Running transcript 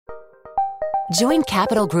Join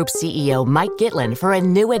Capital Group CEO Mike Gitlin for a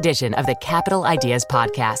new edition of the Capital Ideas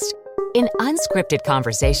Podcast. In unscripted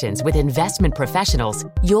conversations with investment professionals,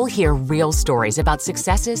 you'll hear real stories about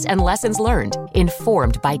successes and lessons learned,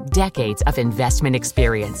 informed by decades of investment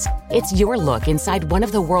experience. It's your look inside one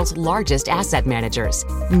of the world's largest asset managers.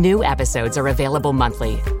 New episodes are available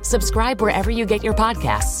monthly. Subscribe wherever you get your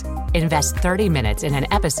podcasts. Invest 30 minutes in an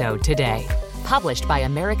episode today. Published by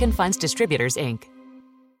American Funds Distributors, Inc.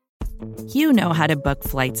 You know how to book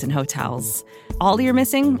flights and hotels. All you're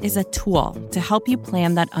missing is a tool to help you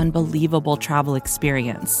plan that unbelievable travel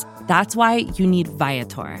experience. That's why you need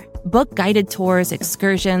Viator. Book guided tours,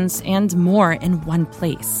 excursions, and more in one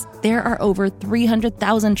place. There are over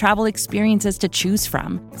 300,000 travel experiences to choose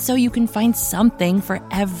from, so you can find something for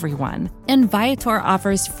everyone. And Viator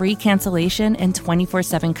offers free cancellation and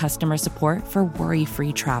 24/7 customer support for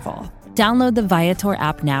worry-free travel. Download the Viator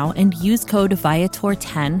app now and use code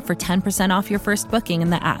Viator10 for 10% off your first booking in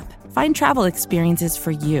the app. Find travel experiences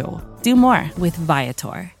for you. Do more with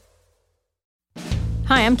Viator.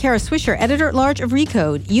 Hi, I'm Kara Swisher, editor-at-large of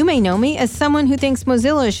Recode. You may know me as someone who thinks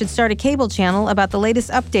Mozilla should start a cable channel about the latest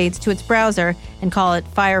updates to its browser and call it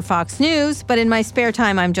Firefox News, but in my spare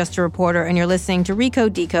time, I'm just a reporter, and you're listening to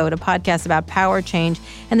Recode Decode, a podcast about power, change,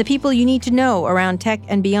 and the people you need to know around tech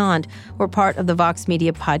and beyond. We're part of the Vox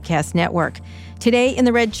Media Podcast Network. Today in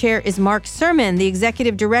the red chair is Mark Surman, the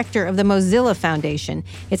executive director of the Mozilla Foundation.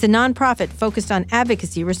 It's a nonprofit focused on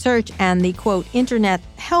advocacy, research, and the, quote, internet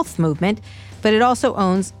health movement. But it also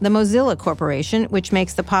owns the Mozilla Corporation, which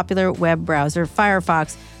makes the popular web browser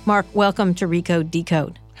Firefox. Mark, welcome to Recode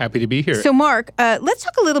Decode. Happy to be here. So, Mark, let's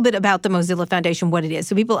talk a little bit about the Mozilla Foundation, what it is,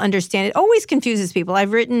 so people understand. It always confuses people.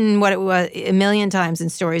 I've written what it was a million times in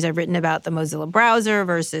stories. I've written about the Mozilla browser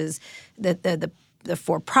versus the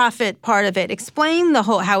for-profit part of it. Explain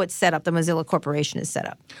how it's set up, the Mozilla Corporation is set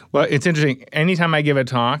up. Well, it's interesting. Anytime I give a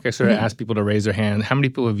talk, I sort of ask people to raise their hand. How many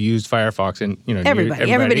people have used Firefox? And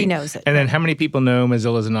everybody knows it. And then how many people know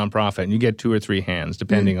Mozilla is a nonprofit? And you get 2 or 3 hands,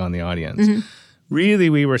 depending on the audience. Mm-hmm.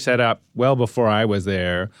 Really, we were set up well before I was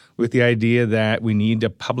there with the idea that we need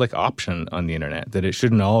a public option on the internet, that it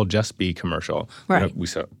shouldn't all just be commercial. Right. We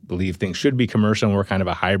believe things should be commercial, and we're kind of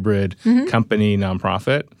a hybrid company,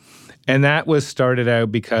 nonprofit. And that was started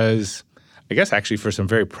out because, I guess actually for some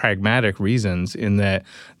very pragmatic reasons, in that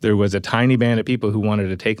there was a tiny band of people who wanted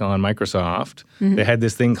to take on Microsoft. Mm-hmm. They had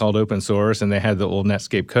this thing called open source, and they had the old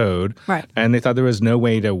Netscape code. Right. And they thought there was no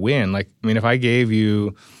way to win. If I gave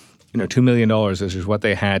you, $2 million, which is what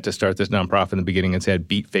they had to start this nonprofit in the beginning, and said,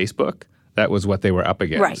 beat Facebook, that was what they were up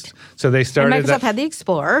against. Right. So they started. And Microsoft had the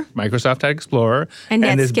Explorer. Microsoft had Explorer. And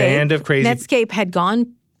Netscape. This band of crazy. Netscape had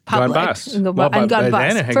gone public. Gone bust. Gone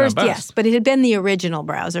bust. First, yes, but it had been the original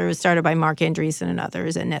browser. It was started by Mark Andreessen and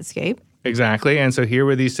others at Netscape. Exactly. And so here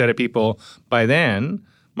were these set of people. By then,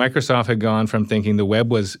 Microsoft had gone from thinking the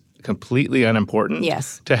web was completely unimportant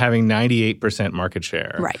to having 98% market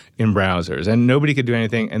share in browsers. And nobody could do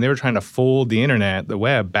anything. And they were trying to fold the internet, the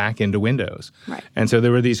web, back into Windows. Right. And so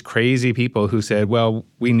there were these crazy people who said, well,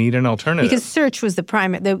 we need an alternative. Because search was the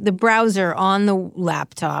primary. The browser on the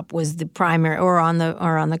laptop was the primary, or on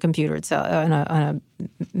the computer itself, on a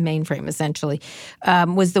mainframe essentially,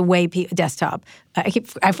 was the way desktop.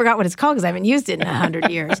 I forgot what it's called because I haven't used it in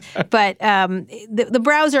 100 years. But the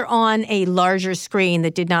browser on a larger screen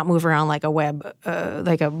that did not move around like a web,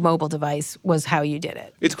 like a mobile device, was how you did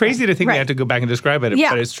it. It's crazy to think we have to go back and describe it,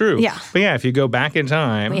 but it's true. Yeah. But if you go back in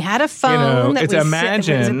time, we had a phone that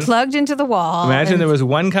was plugged into the wall. Imagine there was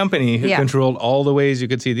one company who controlled all the ways you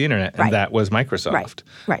could see the internet, and that was Microsoft.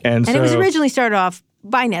 Right. And it was originally started off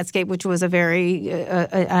by Netscape, which was a very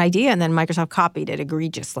idea, and then Microsoft copied it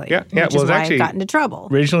egregiously. Which is why it got into trouble.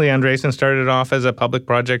 Originally, Andreessen started off as a public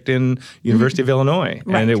project in University of Illinois,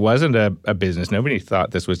 and it wasn't a business. Nobody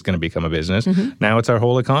thought this was going to become a business. Now it's our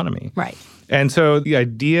whole economy. Right. And so the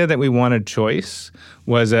idea that we wanted choice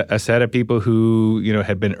was a set of people who,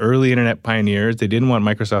 had been early internet pioneers. They didn't want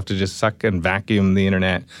Microsoft to just suck and vacuum the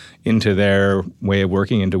internet into their way of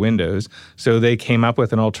working, into Windows. So they came up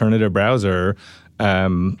with an alternative browser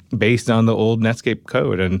based on the old Netscape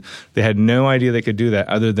code. And they had no idea they could do that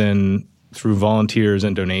other than through volunteers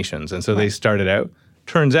and donations. And so they started out.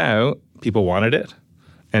 Turns out people wanted it.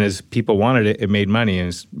 And as people wanted it, it made money,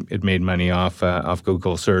 and it made money off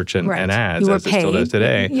Google search and ads, as it still does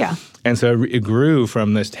today. Yeah. And so it grew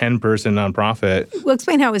from this 10-person nonprofit. Well,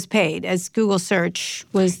 explain how it was paid. As Google search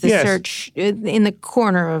was the search in the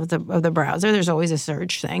corner of the browser. There's always a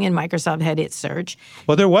search thing, and Microsoft had its search.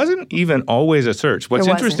 Well, there wasn't even always a search. What's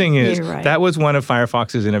interesting is that was one of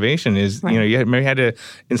Firefox's innovation. Is you had to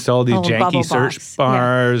install these janky search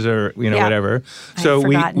bars or whatever. So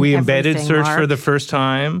we embedded search for the first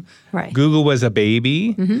time. Right. Google was a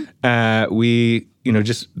baby. We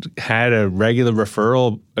just had a regular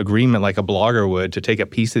referral agreement like a blogger would to take a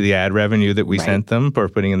piece of the ad revenue that we sent them for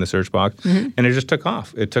putting in the search box. And it just took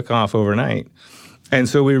off. It took off overnight. And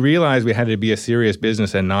so we realized we had to be a serious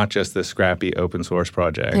business and not just the scrappy open source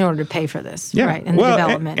project. In order to pay for this, right, and the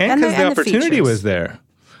development. And because the opportunity was there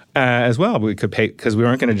as well. We could pay because we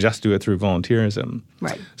weren't going to just do it through volunteerism.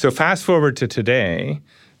 Right. So fast forward to today,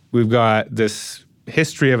 we've got this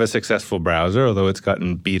history of a successful browser, although it's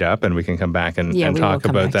gotten beat up, and we can come back and talk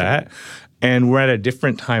about that. And we're at a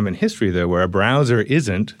different time in history, though, where a browser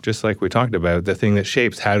isn't, just like we talked about, the thing that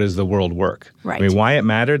shapes how does the world work. Right. I mean, why it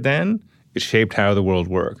mattered then, it shaped how the world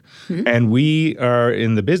worked. And we are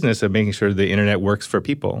in the business of making sure the internet works for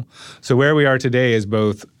people. So where we are today is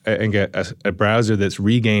both a browser that's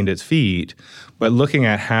regained its feet, but looking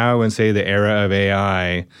at how, in, say, the era of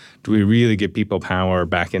AI, do we really give people power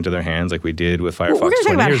back into their hands like we did with Firefox 20 years ago? We're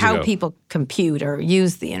going to talk about how people compute or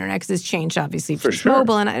use the internet, because it's changed, obviously, for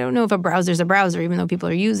mobile. And I don't know if a browser's a browser, even though people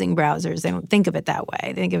are using browsers. They don't think of it that way.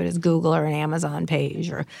 They think of it as Google or an Amazon page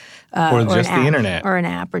or just the internet. Or an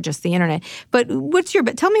app or just the internet. But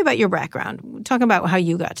tell me about your background. Talk about how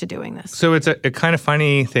you got to doing this. So it's a kind of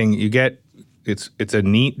funny thing. It's a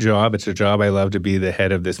neat job. It's a job I love, to be the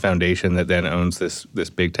head of this foundation that then owns this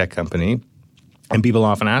big tech company. And people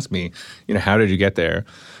often ask me, how did you get there?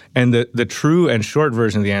 And the true and short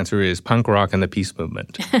version of the answer is punk rock and the peace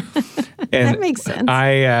movement. And that makes sense. With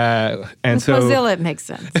Mozilla, it makes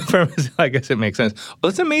sense. For Mozilla, I guess it makes sense. Well,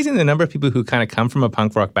 it's amazing the number of people who kind of come from a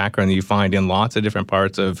punk rock background that you find in lots of different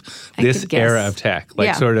parts of this era of tech.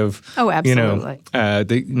 Like sort of, absolutely.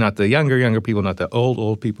 Not the younger people, not the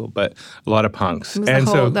old people, but a lot of punks. It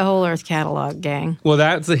was the whole Earth Catalog gang. Well,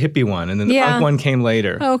 that's the hippie one, and then the punk one came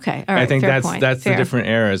later. Okay, all right. I think that's the different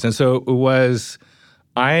eras, and so it was.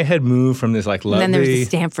 I had moved from this lovely... And then there's the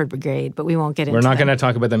Stanford Brigade, but we won't get into that. We're not going to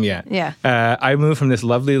talk about them yet. Yeah. I moved from this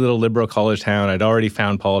lovely little liberal college town. I'd already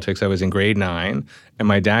found politics. I was in grade 9, and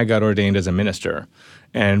my dad got ordained as a minister.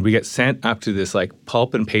 And we get sent up to this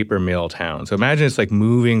pulp and paper mill town. So imagine it's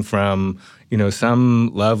moving from,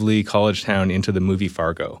 some lovely college town into the movie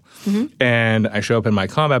Fargo. And I show up in my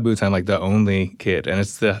combat boots. I'm the only kid. And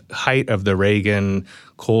it's the height of the Reagan,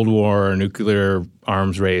 Cold War, nuclear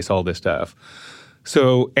arms race, all this stuff.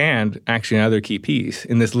 So, and actually another key piece,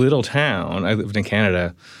 in this little town, I lived in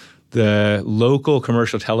Canada, the local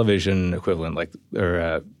commercial television equivalent,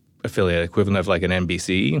 affiliate equivalent of an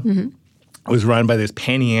NBC, was run by this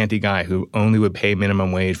penny ante guy who only would pay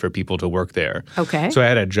minimum wage for people to work there. Okay. So I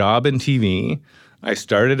had a job in TV. I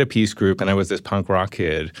started a peace group, and I was this punk rock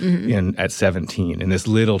kid at 17 in this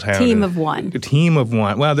little town. Team of one. A team of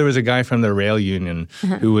one. Well, there was a guy from the rail union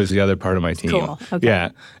who was the other part of my team. Cool. Okay.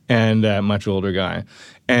 Yeah, and a much older guy.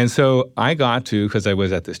 And so I got to, because I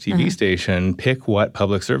was at this TV station, pick what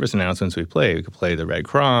public service announcements we play. We could play the Red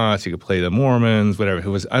Cross, you could play the Mormons, whatever. If it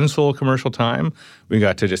was unsold commercial time, we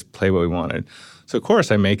got to just play what we wanted. So, of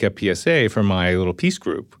course, I make a PSA for my little peace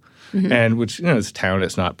group. And which, this town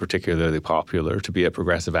is not particularly popular to be a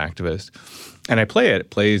progressive activist. And I play it.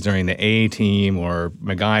 It plays during the A-Team or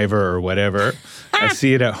MacGyver or whatever. I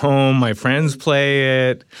see it at home. My friends play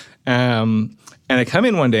it. And I come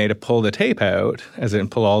in one day to pull the tape out, as in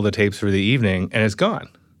pull all the tapes for the evening, and it's gone.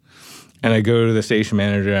 And I go to the station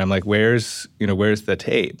manager. I'm like, where's the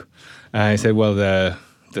tape? I said, well, the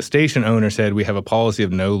station owner said we have a policy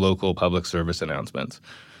of no local public service announcements,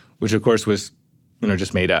 which, of course, was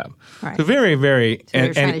just made up. Right. So very, very... So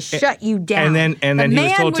they're trying to shut you down. And then the he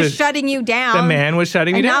was told man was shutting you down. The man was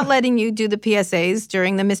shutting me down. And not letting you do the PSAs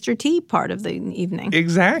during the Mr. T part of the evening.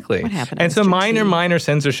 Exactly. What happened to And so Mr. minor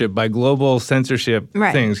censorship by global censorship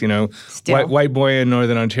things, Still. White boy in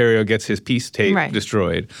Northern Ontario gets his peace tape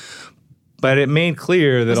destroyed. But it made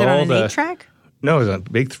clear that was all it on the... an 8-track? No, it was a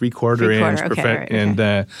big 3/4 inch. Okay, right, and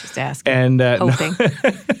just asking. And hoping.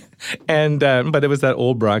 but it was that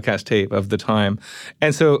old broadcast tape of the time.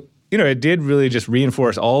 And so it did really just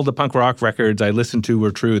reinforce all the punk rock records I listened to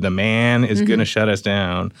were true. The man is going to shut us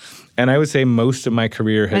down. And I would say most of my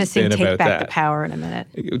career has been about that. Take back the power in a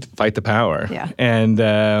minute. Fight the power. Yeah. And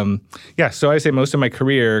so I say most of my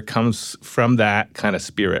career comes from that kind of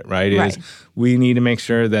spirit, right? Right. Is we need to make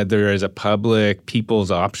sure that there is a public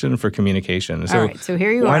people's option for communication. So, all right, so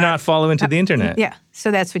here you are. Why not follow into the internet? Yeah,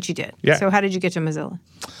 so that's what you did. Yeah. So how did you get to Mozilla?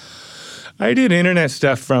 I did internet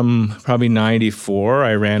stuff from probably 94.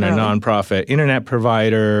 I ran a nonprofit internet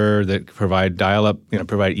provider that provide dial-up,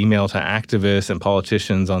 provide email to activists and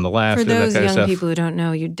politicians on the left. For those that kind young of stuff. people who don't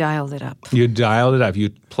know, you dialed it up. You dialed it up. You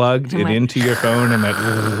plugged it into your phone and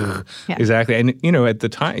went, exactly. And, at the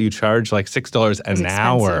time, you charged like $6 an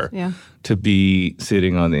hour to be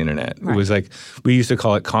sitting on the internet. Right. It was like, we used to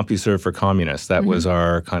call it CompuServe for communists. That was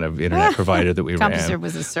our kind of internet provider that we ran. CompuServe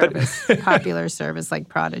was a service, popular service like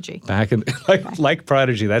Prodigy. Back in, like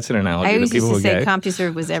Prodigy, that's an analogy that people would get. I used to say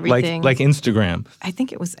CompuServe was everything. Like Instagram. I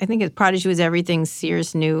think Prodigy was everything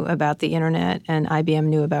Sears knew about the internet and IBM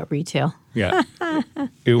knew about retail. Yeah,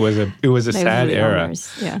 it was a sad era. Owners.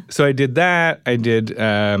 Yeah. So I did that. I did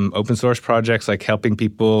open source projects like helping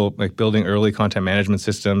people, like building early content management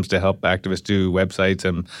systems to help activists do websites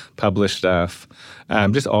and publish stuff.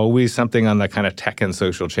 Just always something on the kind of tech and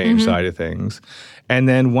social change side of things. And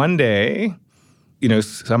then one day,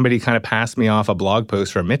 somebody kind of passed me off a blog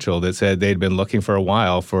post from Mitchell that said they'd been looking for a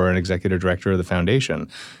while for an executive director of the foundation.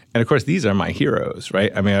 And of course, these are my heroes,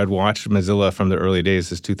 right? I mean, I'd watched Mozilla from the early days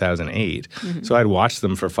since 2008. So I'd watched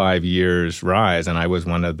them for 5 years rise, and I was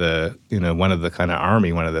one of the kind of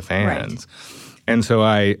army, one of the fans. Right. And so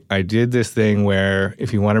I did this thing where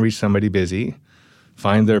if you want to reach somebody busy,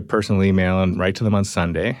 find their personal email and write to them on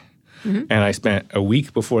Sunday. And I spent a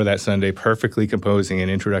week before that Sunday perfectly composing an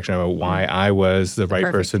introduction about why I was the right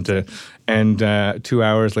person to. And 2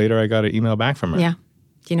 hours later, I got an email back from her. Yeah.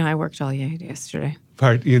 I worked all yesterday.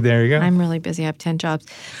 There you go. I'm really busy. I have 10 jobs.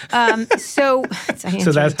 So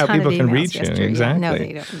that's how people can reach you.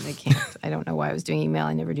 Exactly. Yeah, no, they can't. I don't know why I was doing email.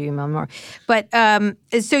 I never do email anymore. But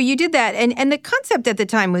so you did that. And the concept at the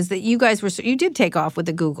time was that you guys you did take off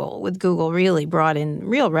with Google. With Google really brought in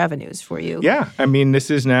real revenues for you. Yeah. I mean, this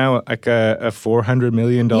is now like a $400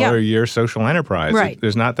 million a year social enterprise. Right.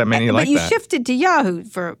 There's not that many like that. But you shifted to Yahoo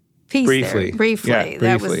for Briefly. Yeah,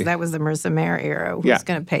 briefly. That was the Marissa Mayer era. Who was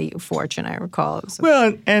going to pay you a fortune, I recall.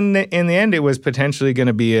 Well, and in the end, it was potentially going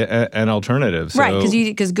to be an alternative. So. Right,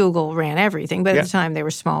 because Google ran everything. But at the time, they were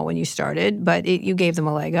small when you started. But you gave them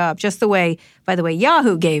a leg up. Just the way, by the way,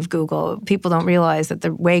 Yahoo gave Google. People don't realize that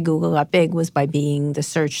the way Google got big was by being the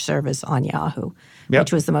search service on Yahoo,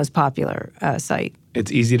 which was the most popular site.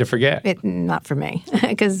 It's easy to forget. Not for me,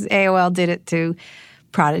 because AOL did it to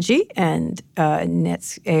Prodigy and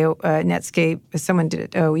Netscape. Someone did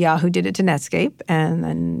it. Yahoo did it to Netscape, and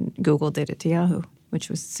then Google did it to Yahoo, which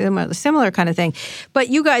was similar kind of thing. But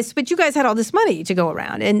you guys had all this money to go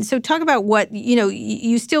around, and so talk about what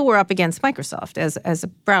you still were up against Microsoft as a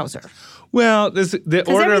browser. Well, the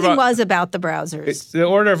order everything was about the browsers. The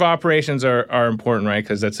order of operations are important, right?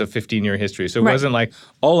 Because that's a 15-year history. So it wasn't like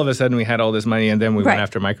all of a sudden we had all this money and then we went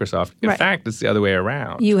after Microsoft. In fact, it's the other way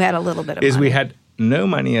around. You had a little bit of money. We had no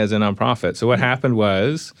money as a nonprofit. So what happened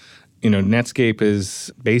was, Netscape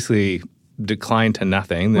is basically declined to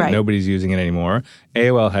nothing. Nobody's using it anymore.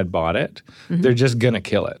 AOL had bought it. They're just going to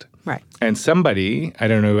kill it. Right. And somebody, I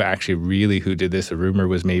don't know actually really who did this, a rumor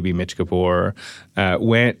was maybe Mitch Kapor,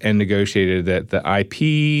 went and negotiated that the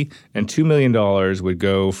IP and $2 million would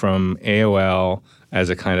go from AOL as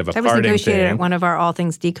a kind of a parting thing. That was negotiated at one of our All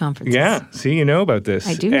Things D conferences. Yeah. See, you know about this.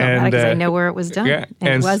 I do know about it because I know where it was done. Yeah.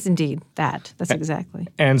 And it was indeed that. That's exactly.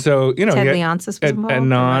 And so, Ted Leonsis was involved. A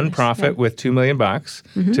nonprofit with $2 million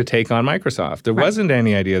to take on Microsoft. There wasn't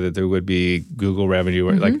any idea that there would be Google revenue.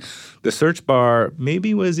 Or like the search bar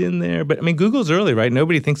maybe was in there. But I mean, Google's early, right?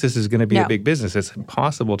 Nobody thinks this is going to be a big business. It's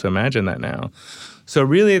impossible to imagine that now. So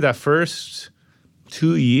really the first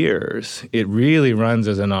 2 years, it really runs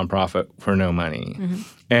as a nonprofit for no money.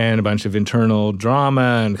 And a bunch of internal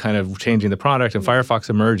drama and kind of changing the product. And Firefox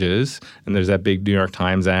emerges, and there's that big New York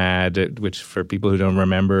Times ad, which for people who don't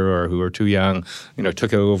remember or who are too young,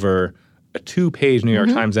 took over a 2-page New York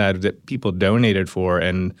Times ad that people donated for.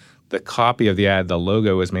 And the copy of the ad, the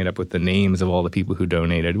logo was made up with the names of all the people who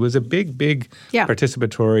donated. It was a big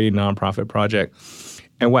participatory nonprofit project.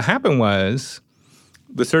 And what happened was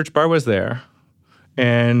the search bar was there.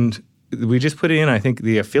 And we just put in, I think,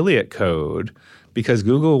 the affiliate code because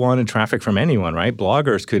Google wanted traffic from anyone, right?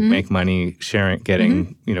 Bloggers could make money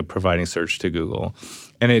getting, providing search to Google.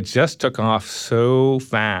 And it just took off so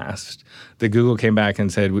fast that Google came back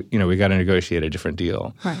and said, we got to negotiate a different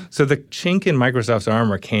deal. Right. So the chink in Microsoft's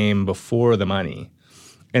armor came before the money.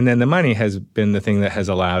 And then the money has been the thing that has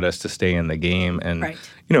allowed us to stay in the game. And,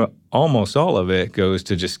 almost all of it goes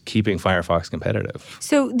to just keeping Firefox competitive.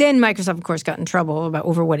 So then Microsoft, of course, got in trouble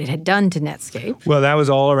over what it had done to Netscape. Well, that was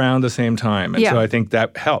all around the same time. And so I think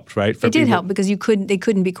that helped, right? It did help because they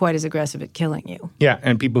couldn't be quite as aggressive at killing you. Yeah,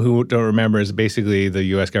 and people who don't remember is basically the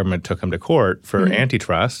U.S. government took them to court for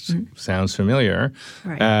antitrust. Sounds familiar.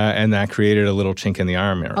 Right. And that created a little chink in the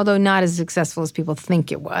armor. Although not as successful as people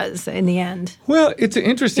think it was in the end. Well, it's an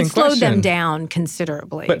interesting question. It slowed them down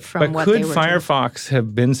considerably from what they were doing. But could Firefox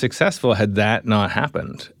have been successful had that not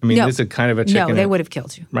happened? I mean, this is kind of a chicken. No, they would have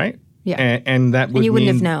killed you. Right? Yeah. And that would you wouldn't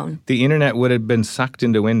mean have known. The internet would have been sucked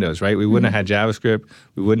into Windows, right? We wouldn't have had JavaScript.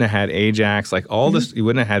 We wouldn't have had Ajax. Like all this, you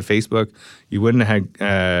wouldn't have had Facebook. You wouldn't have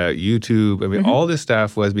had YouTube. I mean, all this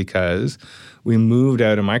stuff was because we moved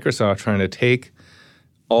out of Microsoft trying to take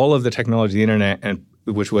all of the technology of the internet and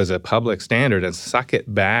which was a public standard, and suck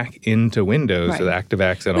it back into Windows with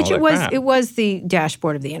ActiveX and all that crap. It was the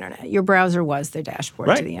dashboard of the internet. Your browser was the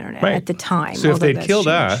dashboard to the internet at the time. So if they'd killed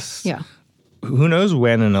us, who knows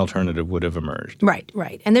when an alternative would have emerged.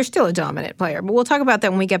 Right. And they're still a dominant player. But we'll talk about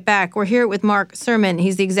that when we get back. We're here with Mark Surman.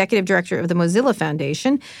 He's the executive director of the Mozilla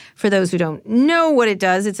Foundation. For those who don't know what it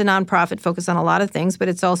does, it's a nonprofit focused on a lot of things, but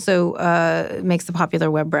it's also makes the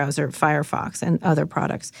popular web browser Firefox and other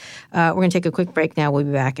products. We're going to take a quick break now. We'll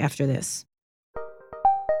be back after this.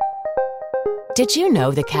 Did you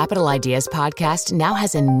know the Capital Ideas podcast now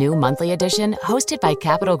has a new monthly edition hosted by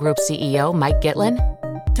Capital Group CEO Mike Gitlin?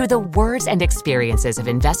 Through the words and experiences of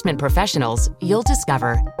investment professionals, you'll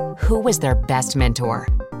discover who was their best mentor,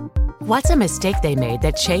 what's a mistake they made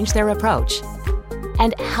that changed their approach,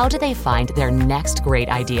 and how do they find their next great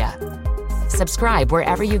idea. Subscribe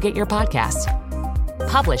wherever you get your podcasts.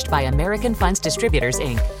 Published by American Funds Distributors,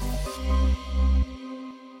 Inc.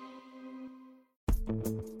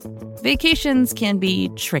 Vacations can be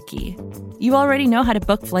tricky. You already know how to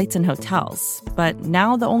book flights and hotels, but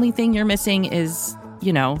now the only thing you're missing is,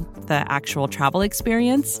 the actual travel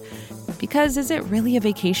experience. Because is it really a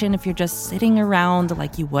vacation if you're just sitting around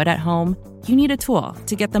like you would at home? You need a tool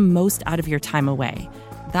to get the most out of your time away.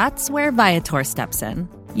 That's where Viator steps in.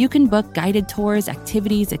 You can book guided tours,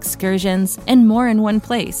 activities, excursions, and more in one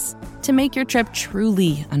place to make your trip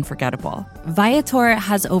truly unforgettable. Viator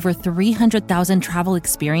has over 300,000 travel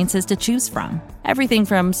experiences to choose from. Everything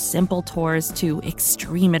from simple tours to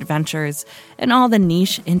extreme adventures and all the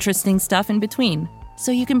niche, interesting stuff in between.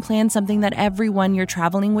 So you can plan something that everyone you're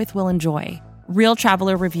traveling with will enjoy. Real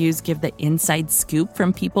traveler reviews give the inside scoop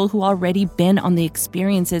from people who already been on the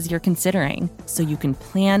experiences you're considering, so you can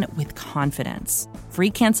plan with confidence. Free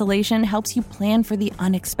cancellation helps you plan for the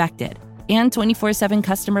unexpected. And 24/7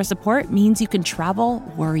 customer support means you can travel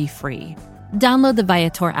worry-free. Download the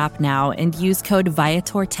Viator app now and use code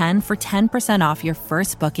Viator10 for 10% off your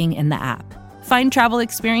first booking in the app. Find travel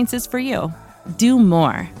experiences for you. Do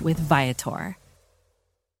more with Viator.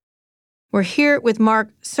 We're here with Mark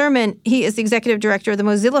Surman. He is the executive director of the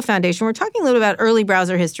Mozilla Foundation. We're talking a little about early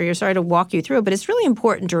browser history. I'm sorry to walk you through it, but it's really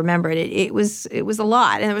important to remember it. It was a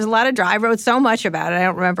lot, and there was a lot of I wrote so much about it. I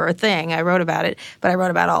don't remember a thing. I wrote about it, but I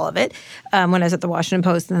wrote about all of it when I was at the Washington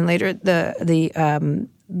Post and then later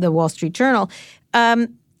the Wall Street Journal. Talk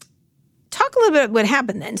a little bit about what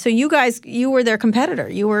happened then. So you were their competitor.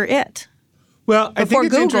 You were it. Well, I think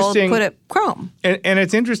it's Google interesting. Put it Chrome. And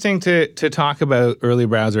it's interesting to talk about early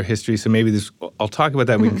browser history. So maybe I'll talk about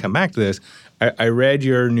that. We can come back to this. I read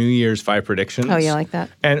your New Year's 5 predictions. Oh, you like that?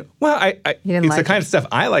 And it's the kind of stuff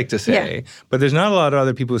I like to say. But there's not a lot of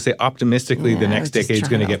other people who say optimistically the next decade's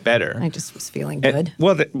going to get better. I just was feeling good.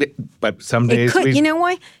 But some days you know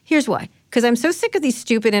why? Here's why. Because I'm so sick of these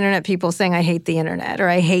stupid internet people saying I hate the internet or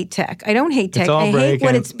I hate tech. I don't hate tech. I hate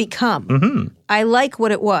what it's become. Mm-hmm. I like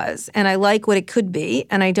what it was, and I like what it could be,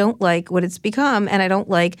 and I don't like what it's become, and I don't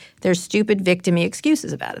like their stupid victim-y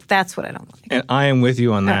excuses about it. That's what I don't like. And I am with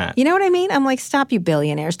you on that. You know what I mean? I'm like, stop, you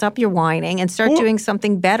billionaire. Stop your whining and start doing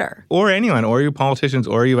something better. Or anyone, or you politicians,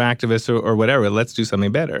 or you activists, or whatever. Let's do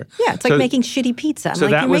something better. Yeah, it's like making shitty pizza. I'm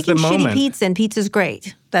like, you're making shitty pizza, and pizza's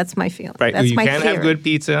great. That's my feeling. Right. That's my theory. You can't have good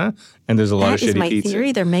pizza, and there's a lot of shitty pizza. That is my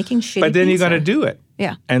theory. They're making shitty pizza. But then you got to do it.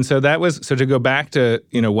 Yeah. And so to go back to,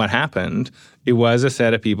 what happened, it was a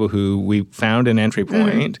set of people who we found an entry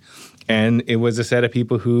point, and it was a set of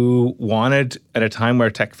people who wanted, at a time where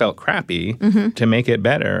tech felt crappy, to make it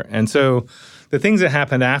better. And so the things that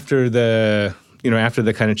happened after the after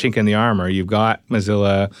the kind of chink in the armor, you've got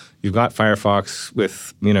Mozilla, you've got Firefox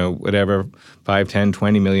with, whatever, 5, 10,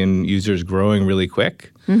 20 million users growing really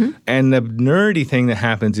quick. Mm-hmm. And the nerdy thing that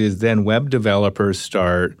happens is then web developers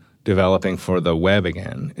start developing for the web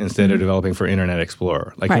again instead of developing for Internet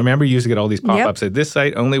Explorer. Like, remember you used to get all these pop-ups that this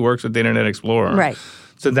site only works with Internet Explorer. Right.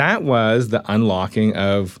 So that was the unlocking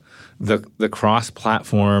of the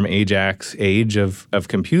cross-platform AJAX age of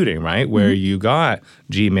computing, right? Where you got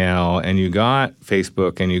Gmail and you got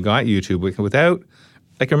Facebook and you got YouTube without,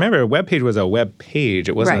 like, remember, a web page was a web page.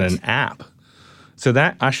 It wasn't an app. So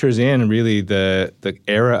that ushers in really the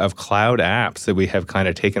era of cloud apps that we have kind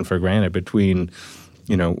of taken for granted between,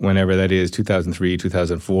 whenever that is, 2003,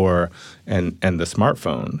 2004, and the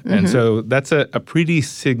smartphone. Mm-hmm. And so that's a pretty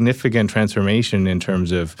significant transformation in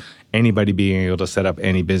terms of anybody being able to set up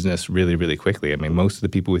any business really, really quickly. I mean, most of the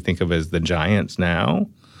people we think of as the giants now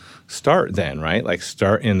start then, right? Like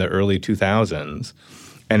start in the early 2000s.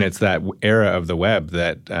 And it's that era of the web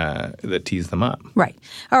that tees them up. Right.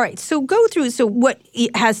 All right. So go through. So what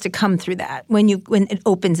has to come through that when it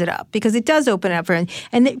opens it up? Because it does open it up for,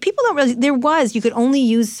 and people don't really. You could only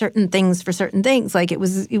use certain things for certain things. Like it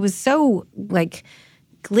was so like.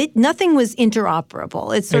 Nothing was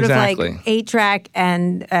interoperable. It's sort of like 8-track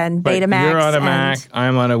and Betamax. You're on a Mac,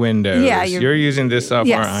 I'm on a Windows. Yeah, you're using this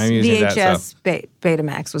software, I'm using that software.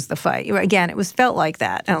 Betamax was the fight. Again, it felt like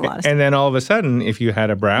that in a lot of And then all of a sudden, if you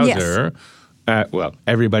had a browser,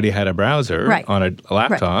 everybody had a browser on a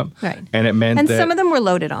laptop, and it meant that... And some of them were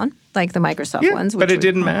loaded on, like the Microsoft ones. But it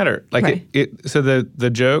didn't matter. Like so the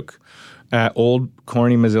joke, old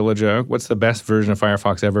corny Mozilla joke, what's the best version of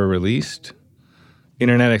Firefox ever released?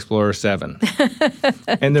 Internet Explorer 7.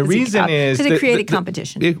 And the reason is... Because it created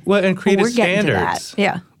competition. And created standards.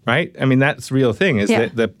 Yeah. Right? I mean, that's the real thing, is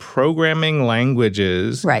that the programming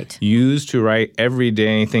languages used to write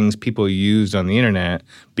everyday things people used on the Internet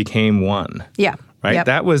became one. Yeah. Right? Yep.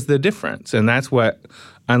 That was the difference. And that's what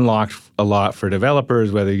unlocked a lot for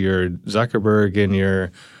developers, whether you're Zuckerberg in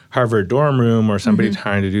your Harvard dorm room or somebody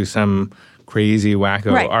trying to do some crazy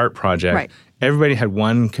wacko art project. Right. Everybody had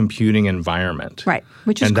one computing environment. Right,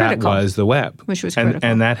 which was critical. And that was the web. Which was critical.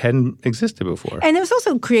 And that hadn't existed before. And it was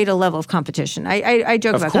also create a level of competition. I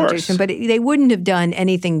joke about competition, but they wouldn't have done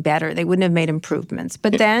anything better. They wouldn't have made improvements.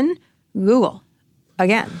 But then Google,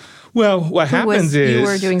 again. Well, what happens is... You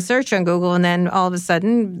were doing search on Google, and then all of a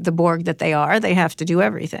sudden, the Borg that they are, they have to do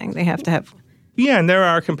everything. They have to have... Yeah, and they're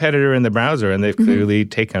our competitor in the browser, and they've clearly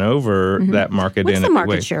taken over that market in a big way. What's the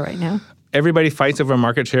market share right now? Everybody fights over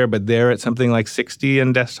market share, but they're at something like 60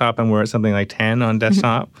 on desktop, and we're at something like 10 on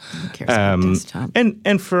desktop. Who cares about desktop?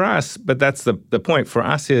 And for us, but that's the point for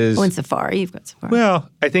us is... Oh, in Safari, you've got Safari. Well,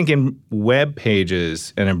 I think in web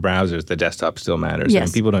pages and in browsers, the desktop still matters. Yes. I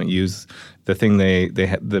mean, people don't use the thing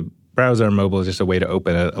the browser on mobile is just a way to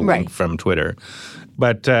open a link from Twitter.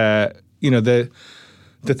 But,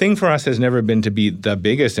 the thing for us has never been to be the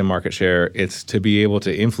biggest in market share. It's to be able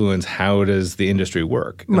to influence how does the industry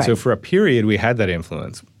work. And so for a period, we had that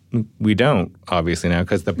influence. We don't, obviously, now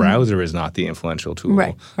because the browser is not the influential tool.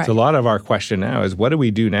 Right. So a lot of our question now is, what do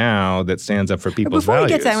we do now that stands up for people's values? Before we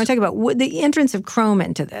get to that, I want to talk about the entrance of Chrome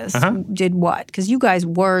into this. Did what? Because you guys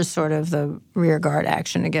were sort of the rearguard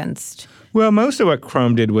action against... Well, most of what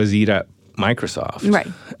Chrome did was eat up Microsoft. Right.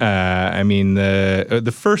 I mean,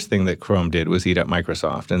 the first thing that Chrome did was eat up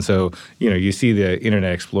Microsoft. And so, you see the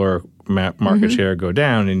Internet Explorer market share go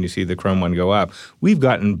down and you see the Chrome one go up. We've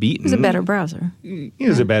gotten beaten. It was a better browser. It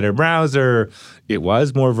was a better browser. It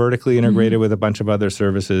was more vertically integrated with a bunch of other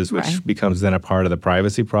services, which becomes then a part of the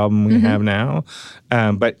privacy problem we have now.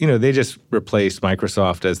 But, they just replaced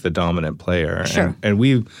Microsoft as the dominant player. Sure. And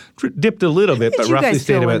we've dipped a little bit, but roughly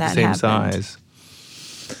stayed about the same size.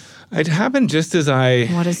 It happened just as I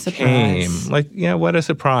What a surprise. came. What a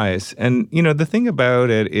surprise. And, the thing about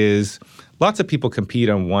it is lots of people compete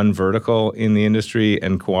on one vertical in the industry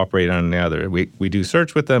and cooperate on the other. We do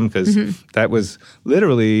search with them because that was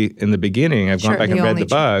literally in the beginning. I've gone back and read the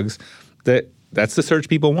bugs. That's the search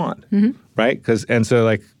people want, right?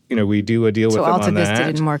 We do a deal with them on that. So Alta Vista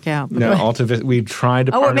didn't work out. No, Alta Vista, we tried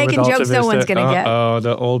to partner with Alta Vista. we're making jokes no one's going to get. Oh,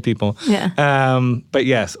 the old people. Yeah. But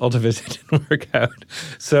yes, Alta Vista didn't work out.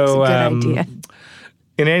 So, that's a good idea.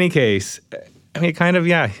 In any case,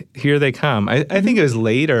 here they come. I think it was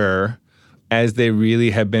later, as they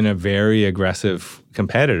really have been a very aggressive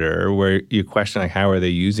competitor, where you question, how are they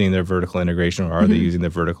using their vertical integration, or are they using their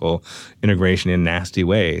vertical integration in nasty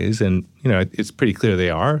ways? And, it's pretty clear they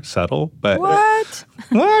are subtle, but... What?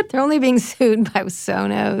 What? They're only being sued by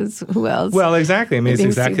Sonos. Who else? Well, exactly. I mean, it's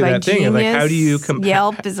exactly that thing. Genius. How do you...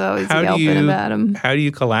 Yelp is always yelping about them. How do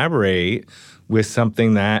you collaborate with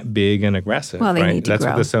something that big and aggressive. Well, they right? need to That's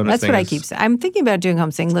grow. What the Sonos That's thing what I is. keep saying. I'm thinking about doing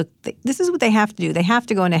home saying, look, this is what they have to do. They have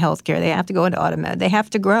to go into healthcare. They have to go into automotive. They have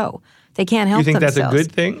to grow. They can't help You think themselves. that's a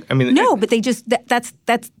good thing? I mean, No, but they just that's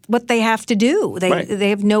what they have to do. They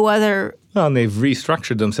have no other. Well, and they've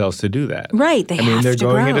restructured themselves to do that. Right, they have they're to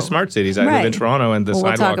going grow. into smart cities. I live in Right. Toronto, and the Well,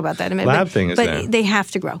 sidewalk we'll talk about that in a minute. lab thing is but there. they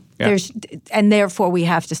have to grow. Yeah. And therefore we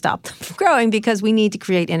have to stop them from growing because we need to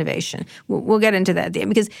create innovation. We'll get into that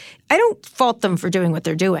because I don't fault them for doing what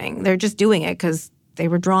they're doing. They're just doing it because they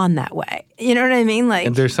were drawn that way. You know what I mean? Like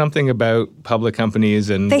And there's something about public companies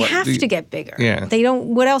and they have to get bigger. Yeah. They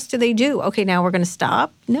don't. What else do they do? Okay, now we're going to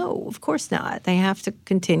stop? No, of course not. They have to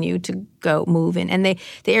continue to move in, and the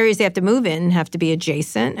areas they have to move in have to be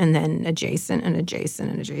adjacent, and then adjacent, and adjacent,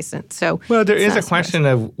 and adjacent. So Well, there is it's a not question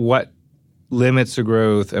of what limits the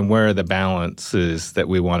growth and where are the balances that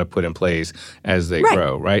we want to put in place as they Right.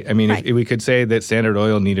 grow, right? I mean, Right. if we could say that Standard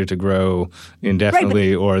Oil needed to grow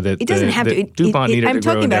indefinitely, or that It doesn't have to. DuPont needed I'm to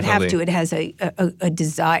grow talking about have indefinitely. to. It has a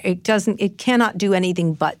desire. It doesn't. It cannot do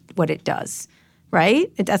anything but what it does.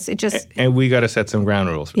 Right? It just. And we got to set some ground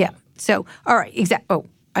rules. Yeah. So, all right. Exactly. Oh,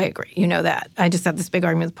 I agree. You know that. I just had this big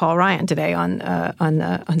argument with Paul Ryan today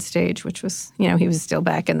on stage, which was, he was still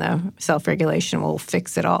back in the self-regulation, we'll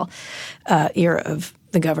fix it all era of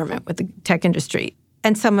the government with the tech industry.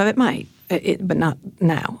 And some of it might, but not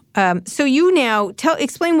now. So you now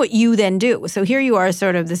explain what you then do. So here you are,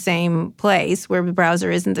 sort of the same place where the browser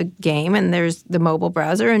isn't the game, and there's the mobile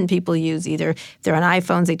browser, and people use if they're on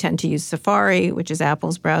iPhones, they tend to use Safari, which is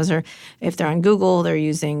Apple's browser. If they're on Google, they're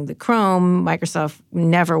using the Chrome. Microsoft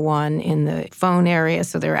never won in the phone area,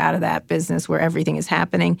 so they're out of that business where everything is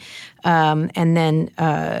happening. And then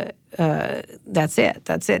that's it.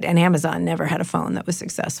 And Amazon never had a phone that was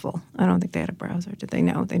successful. I don't think they had a browser. Did they?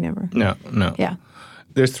 No, they never. No. Yeah.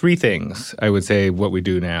 There's three things, I would say, what we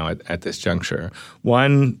do now at this juncture.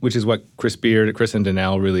 One, which is what Chris and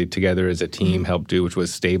Danelle really together as a team helped do, which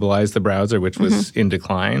was stabilize the browser, which was in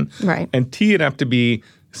decline. Right. And tee it up to be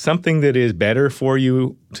something that is better for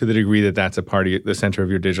you to the degree that that's a part of the center of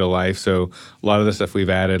your digital life. So a lot of the stuff we've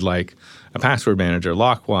added, like a password manager,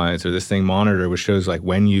 Lockwise, or this thing Monitor, which shows like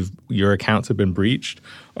when your accounts have been breached,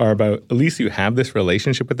 are about at least you have this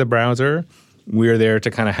relationship with the browser. We're there to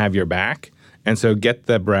kind of have your back. And so get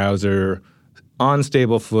the browser on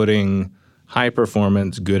stable footing, high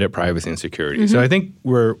performance, good at privacy and security. So I think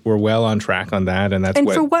we're well on track on that, and that's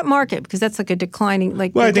for what market? Because that's like a declining,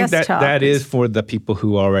 like well, the I think desktop that is for the people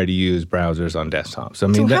who already use browsers on desktops. So I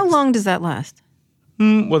mean, So how long does that last?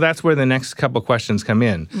 Well, that's where the next couple questions come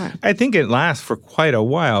in. Right. I think it lasts for quite a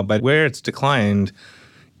while, but where it's declined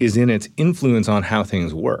is in its influence on how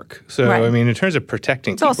things work. So, Right. I mean, in terms of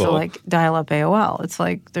protecting It's people. also like dial-up AOL. It's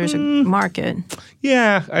like there's a market.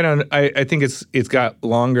 Yeah, I think it's got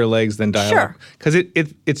longer legs than dial-up. Sure. Because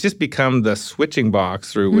it's just become the switching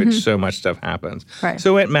box through which so much stuff happens. Right.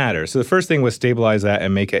 So it matters. So the first thing was stabilize that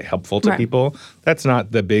and make it helpful to Right. people. That's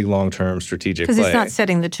not the big long-term strategic play. Because it's not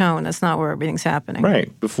setting the tone. That's not where everything's happening.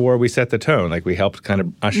 Right. Before we set the tone, like we helped kind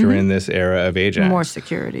of usher in this era of AJAX. More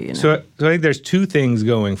security. So I think there's two things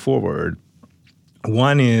going forward.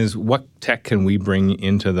 One is what tech can we bring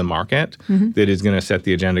into the market that is going to set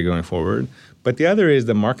the agenda going forward. But the other is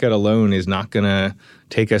the market alone is not going to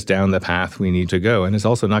take us down the path we need to go. And it's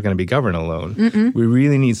also not going to be governed alone. We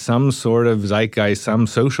really need some sort of zeitgeist, some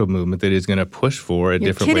social movement that is going to push for a You're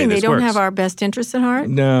different kidding. way They this don't works. have our best interests at heart?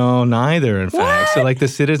 No, neither, in fact. So like the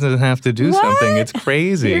citizens have to do something. It's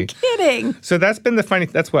crazy. You're kidding. So that's been the funny.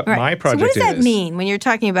 That's what All right. my project So what does is. that mean when you're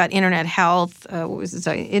talking about internet health? What was it?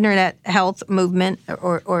 Sorry, internet health movement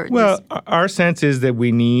or Well, our sense is that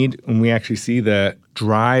we need, when we actually see the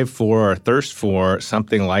drive for or thirst for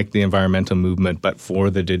something like the environmental movement, but for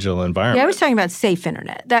the digital environment. Yeah, I was talking about safe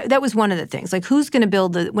internet. That was one of the things. Like, who's going to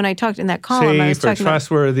build when I talked in that column, I was Safe or talking about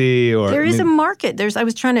trustworthy, or there is a market. I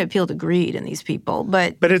was trying to appeal to greed in these people,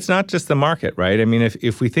 but it's not just the market, right? I mean,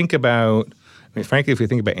 if we think about, frankly, if we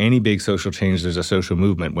think about any big social change, there's a social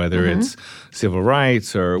movement, whether it's civil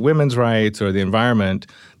rights or women's rights or the environment.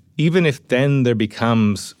 Even if then there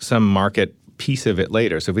becomes some market piece of it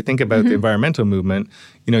later. So if we think about the environmental movement,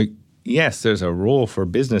 yes, there's a role for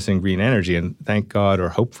business in green energy, and thank God, or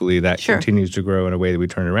hopefully that continues to grow in a way that we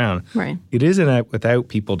turn around. Right. It isn't without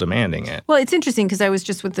people demanding it. well, it's interesting because I was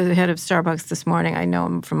just with the head of Starbucks this morning. I know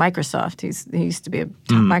him from Microsoft. He used to be a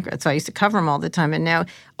top so I used to cover him all the time. And now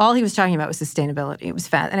all he was talking about was sustainability. It was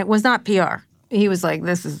fast, and it was not PR. He was like,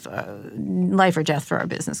 this is life or death for our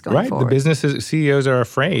business going forward. Right. The businesses, CEOs are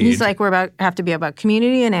afraid. He's like, have to be about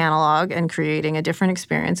community and analog and creating a different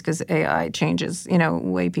experience because AI changes, the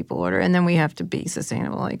way people order. And then we have to be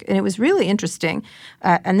sustainable. And it was really interesting.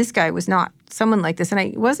 And this guy was not someone like this. And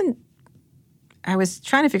I was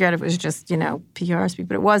trying to figure out if it was just, PR speak,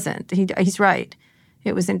 but it wasn't. He's right.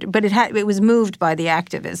 It was, but it was moved by the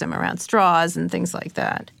activism around straws and things like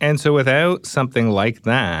that. And so without something like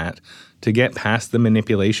that, to get past the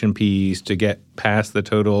manipulation piece, to get past the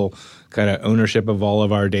total kind of ownership of all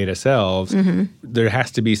of our data selves, there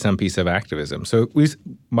has to be some piece of activism. So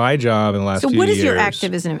my job in the last few years... So what does your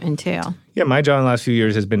activism entail? Yeah, my job in the last few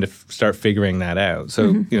years has been to start figuring that out.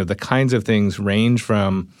 So, the kinds of things range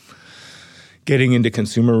from getting into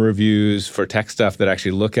consumer reviews for tech stuff that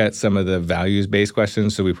actually look at some of the values-based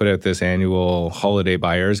questions. So we put out this annual holiday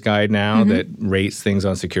buyer's guide now that rates things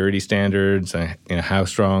on security standards. How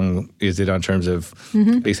strong is it on terms of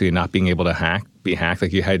basically not being able to be hacked?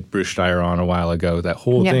 Like you had Bruce Steyer on a while ago. That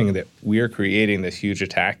whole thing that we're creating this huge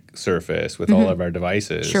attack surface with all of our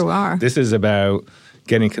devices. Sure are. This is about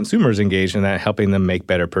getting consumers engaged in that, helping them make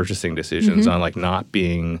better purchasing decisions on like not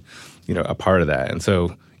being, a part of that. And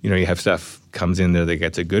so, you have stuff comes in there that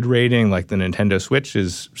gets a good rating, like the Nintendo Switch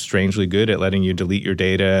is strangely good at letting you delete your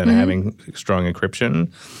data and having strong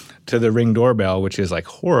encryption, to the Ring doorbell, which is like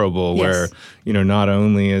horrible, where, not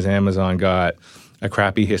only has Amazon got a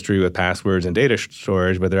crappy history with passwords and data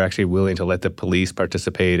storage, but they're actually willing to let the police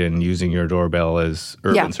participate in using your doorbell as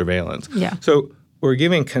urban surveillance. Yeah. So we're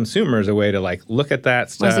giving consumers a way to like look at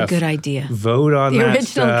that stuff. That was a good idea. Vote on that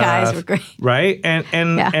stuff. The original guys were great. Right?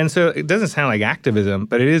 And so it doesn't sound like activism,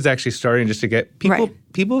 but it is actually starting just to get people.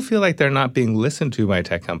 Right. People feel like they're not being listened to by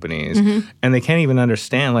tech companies, and they can't even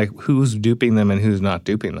understand like who's duping them and who's not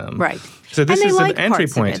duping them. Right. So this is an entry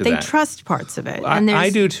point to that. They trust parts of it. And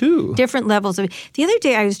I do too. Different levels of it. The other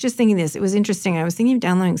day I was just thinking this. It was interesting. I was thinking of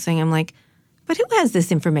downloading something. I'm like, but who has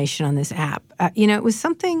this information on this app? It was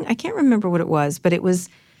something, I can't remember what it was, but it was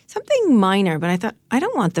something minor, but I thought, I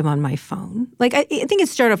don't want them on my phone. Like, I think it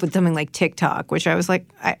started off with something like TikTok, which I was like,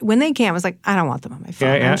 when they came, I was like, I don't want them on my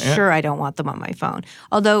phone. I'm sure I don't want them on my phone.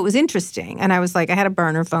 Although it was interesting. And I was like, I had a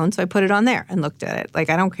burner phone, so I put it on there and looked at it. Like,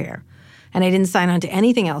 I don't care. And I didn't sign on to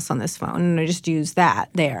anything else on this phone, and I just used that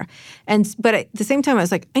there. But at the same time, I was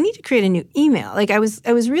like, I need to create a new email. Like I was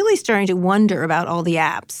really starting to wonder about all the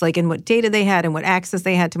apps, like and what data they had and what access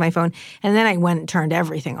they had to my phone. And then I went and turned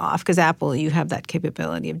everything off because Apple, you have that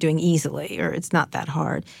capability of doing easily, or it's not that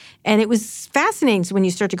hard. And it was fascinating when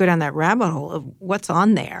you start to go down that rabbit hole of what's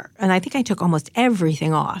on there. And I think I took almost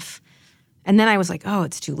everything off. And then I was like, oh,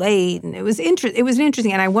 it's too late. And it was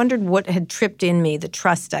interesting. And I wondered what had tripped in me the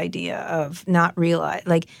trust idea of not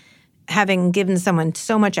like having given someone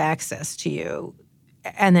so much access to you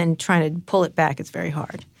and then trying to pull it back. It's very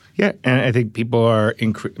hard. Yeah. And I think people are,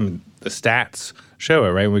 the stats show it,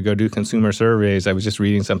 right? When we go do consumer surveys, I was just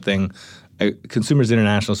reading something, Consumers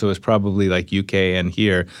International, so it's probably like UK and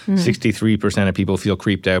here, 63% of people feel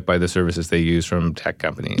creeped out by the services they use from tech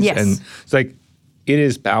companies. Yes. And it's like, it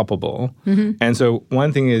is palpable. And so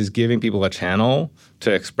one thing is giving people a channel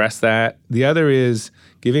to express that. The other is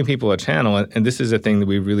giving people a channel, and this is a thing that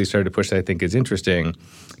we really started to push that I think is interesting,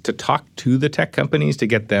 to talk to the tech companies to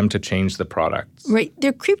get them to change the products. Right.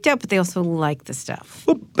 They're creeped out, but they also like the stuff.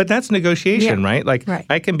 Well, but that's negotiation, right? Like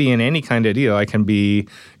I can be in any kind of deal. I can be,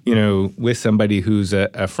 with somebody who's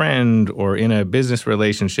a friend or in a business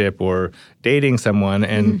relationship or dating someone,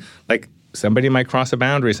 and like somebody might cross a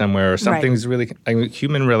boundary somewhere, or something's really. I mean,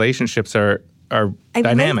 human relationships are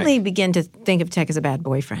dynamic. I lately begin to think of tech as a bad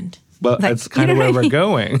boyfriend. Well, that's kind of where we're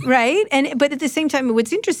going. Right? But at the same time,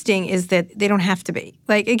 what's interesting is that they don't have to be.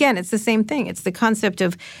 Like, again, it's the same thing. It's the concept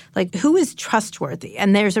of, like, who is trustworthy?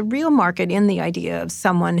 And there's a real market in the idea of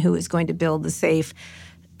someone who is going to build the safe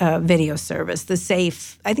video service,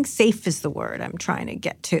 I think safe is the word I'm trying to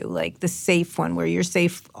get to, like the safe one where you're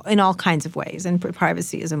safe in all kinds of ways, and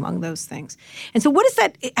privacy is among those things. And so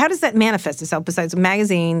how does that manifest itself besides a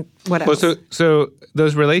magazine, what else? Well, so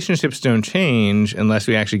those relationships don't change unless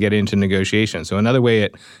we actually get into negotiation. So another way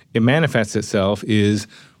it manifests itself is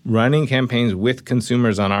running campaigns with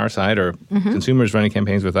consumers on our side, or consumers running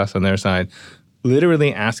campaigns with us on their side,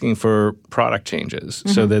 literally asking for product changes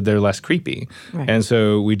so that they're less creepy. Right. And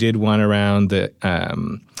so we did one around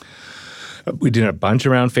we did a bunch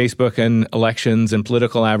around Facebook and elections and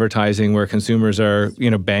political advertising where consumers are,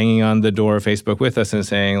 banging on the door of Facebook with us and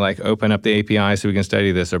saying, like, open up the API so we can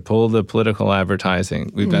study this, or pull the political advertising.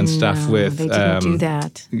 We've done stuff with... They didn't do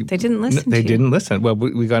that. They didn't listen to you. They didn't listen. Well,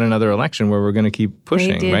 we got another election where we're going to keep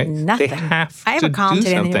pushing, they did right? Nothing. They have I have to a column do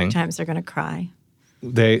today in the New something. York Times. They're going to cry.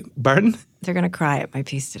 Pardon? They're going to cry at my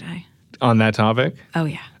piece today. On that topic? Oh,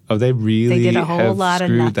 yeah. Oh, they really did a whole lot of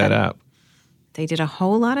screwed that nothing. up. They did a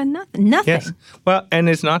whole lot of nothing. Nothing. Yes. Well, and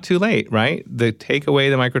it's not too late, right? Take away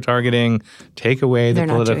the micro-targeting, take away the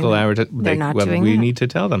political advertising. They're not doing we that. need to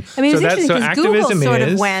tell them. I mean, it was interesting because Google activism sort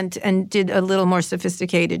of went and did a little more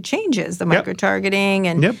sophisticated changes, the micro-targeting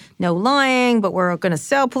and no lying, but we're going to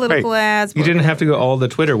sell political ads. You didn't have to go all the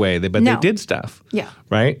the way, but they did stuff. Yeah.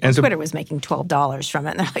 Right? And Twitter was making $12 from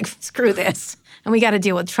it, and they're like, screw this. And we got to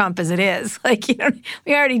deal with Trump as it is. Like,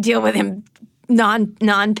 we already deal with him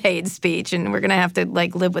non-paid speech, and we're going to have to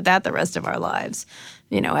live with that the rest of our lives,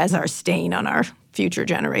 as our stain on our future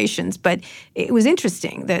generations. But it was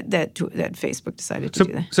interesting that Facebook decided to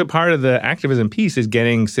do that. So part of the activism piece is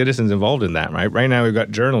getting citizens involved in that, right? Right now we've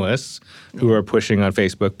got journalists who are pushing on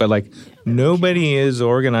Facebook, but nobody is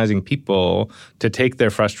organizing people to take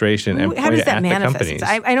their frustration and point it at the companies.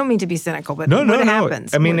 I don't mean to be cynical, but what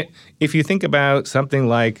happens? I mean, if you think about something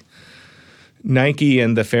like Nike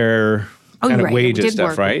and the fair kind of wages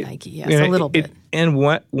stuff, right? Nike, yes, a little bit. And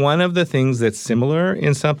one of the things that's similar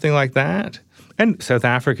in something like that, and South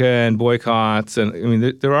Africa and boycotts, and I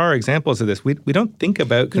mean, there are examples of this. We don't think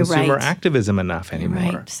about consumer activism enough anymore.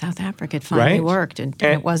 You're right. South Africa, it finally worked, and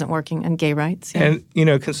it wasn't working, and gay rights. Yeah.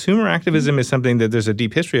 And consumer activism is something that there's a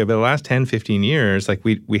deep history of. But the last 10, 15 years,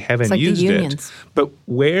 we haven't used it. But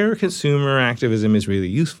where consumer activism is really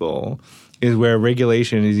useful is where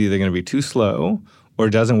regulation is either going to be too slow or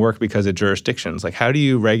doesn't work because of jurisdictions. Like, how do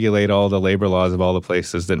you regulate all the labor laws of all the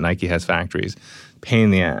places that Nike has factories? Pain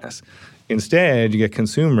in the ass. Instead, you get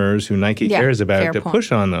consumers who Nike cares about to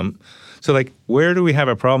push on them. So, where do we have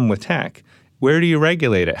a problem with tech? Where do you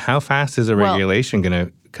regulate it? How fast is a regulation going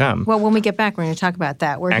to come? Well, when we get back, we're going to talk about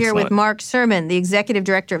that. We're here with Mark Surman, the executive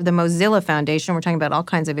director of the Mozilla Foundation. We're talking about all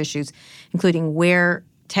kinds of issues, including where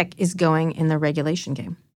tech is going in the regulation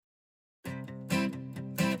game.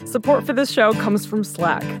 Support for this show comes from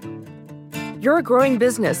Slack. You're a growing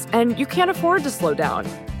business, and you can't afford to slow down.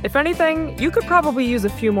 If anything, you could probably use a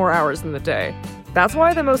few more hours in the day. That's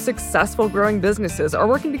why the most successful growing businesses are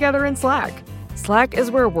working together in Slack. Slack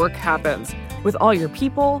is where work happens, with all your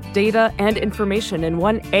people, data, and information in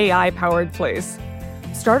one AI-powered place.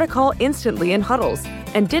 Start a call instantly in huddles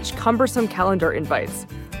and ditch cumbersome calendar invites.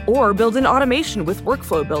 Or build an automation with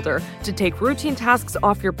Workflow Builder to take routine tasks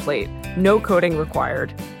off your plate. No coding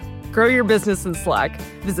required. Grow your business in Slack.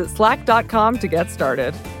 Visit slack.com to get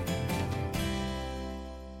started.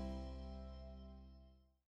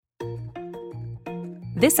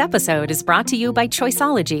 This episode is brought to you by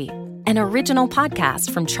Choiceology, an original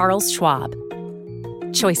podcast from Charles Schwab.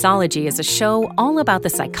 Choiceology is a show all about the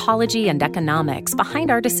psychology and economics behind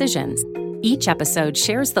our decisions. Each episode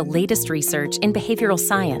shares the latest research in behavioral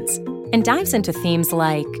science and dives into themes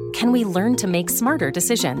like, can we learn to make smarter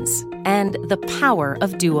decisions? And the power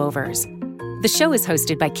of do-overs. The show is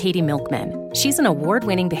hosted by Katie Milkman. She's an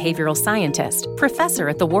award-winning behavioral scientist, professor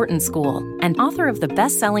at the Wharton School, and author of the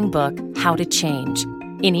best-selling book, How to Change.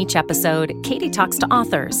 In each episode, Katie talks to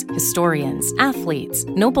authors, historians, athletes,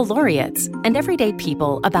 Nobel laureates, and everyday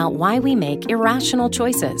people about why we make irrational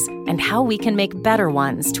choices and how we can make better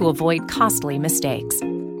ones to avoid costly mistakes.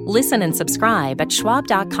 Listen and subscribe at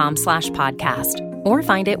schwab.com/podcast or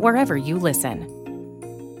find it wherever you listen.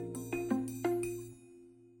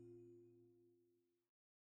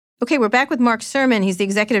 Okay, we're back with Mark Surman. He's the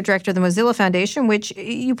executive director of the Mozilla Foundation, which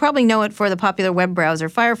you probably know it for the popular web browser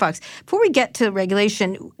Firefox. Before we get to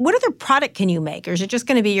regulation, what other product can you make? Or is it just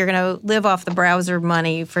going to be you're going to live off the browser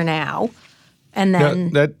money for now? And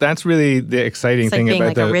then that's really the exciting thing about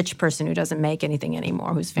about being a rich person who doesn't make anything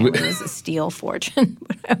anymore, whose family is a steel fortune,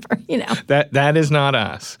 whatever, That is not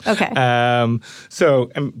us. Okay. So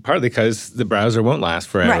partly because the browser won't last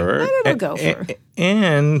forever. Right. It'll go for.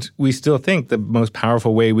 And we still think the most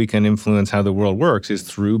powerful way we can influence how the world works is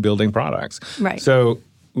through building products. Right. So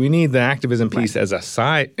we need the activism piece as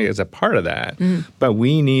a part of that, but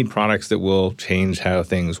we need products that will change how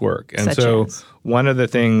things work. And one of the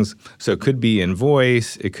things, so it could be in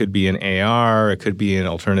voice, it could be in AR, it could be in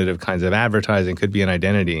alternative kinds of advertising, it could be in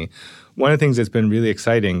identity. One of the things that's been really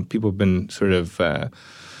exciting, people have been sort of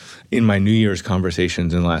in my New Year's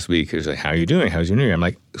conversations in the last week, is like, how are you doing? How's your New Year? I'm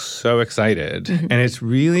like, so excited. And it's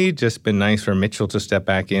really just been nice for Mitchell to step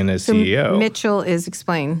back in as CEO. Mitchell is,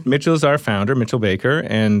 explain. Mitchell's our founder, Mitchell Baker,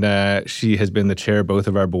 and she has been the chair of both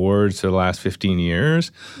of our boards for the last 15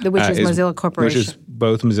 years. Which is Mozilla Corporation. Which is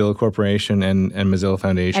both Mozilla Corporation and Mozilla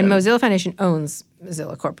Foundation. And Mozilla Foundation owns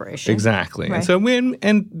Mozilla Corporation. Exactly. Right. And so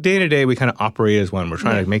day to day, we kind of operate as one. We're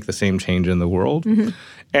trying to make the same change in the world.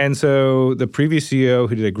 And so the previous CEO,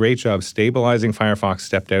 who did a great job stabilizing Firefox,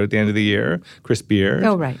 stepped out at the end of the year, Chris Beard.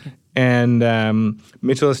 Oh, right. And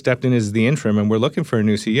Mitchell has stepped in as the interim, and we're looking for a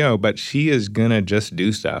new CEO, but she is going to just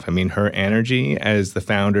do stuff. I mean, her energy as the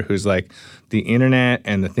founder who's like, the internet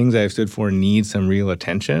and the things I've stood for need some real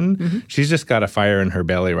attention. She's just got a fire in her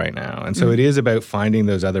belly right now. And so it is about finding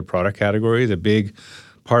those other product categories, a big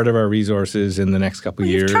part of our resources in the next couple of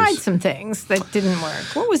years. You've tried some things that didn't work.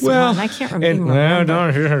 What was the one? I can't remember.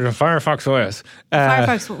 Firefox OS.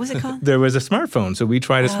 Firefox, what was it called? There was a smartphone, so we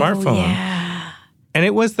tried a smarphone. Yeah. And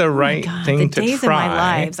it was the right thing to try. The days of my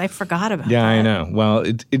lives, I forgot about that. Yeah, I know. Well,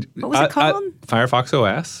 what was it called? Firefox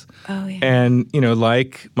OS. Oh, yeah. And,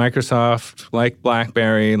 like Microsoft, like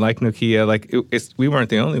BlackBerry, like Nokia, we weren't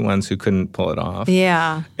the only ones who couldn't pull it off.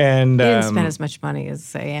 Yeah. And you didn't spend as much money as,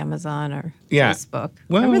 say, Amazon or Facebook.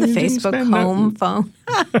 Well, remember the Facebook home phone?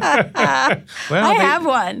 Well, I have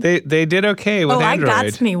one. They did okay with Android. I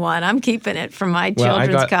got me one. I'm keeping it for my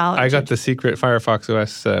children's college. I got the secret Firefox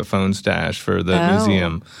OS phone stash for the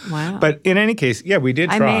museum. Wow. But in any case, we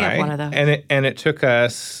did try. I may have one of those. And it took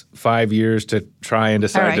us 5 years to try and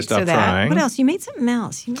decide to stop trying. What else? You made something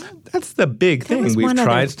else. That's the big thing. We've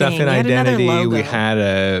tried stuff in identity. We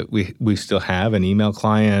had we still have an email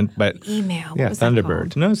client, but email. What was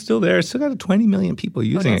Thunderbird. No, it's still there. It's still got 20 million people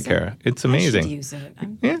using it, Kara. It's amazing. I should use it.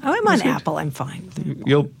 I'm on Apple. I'm fine with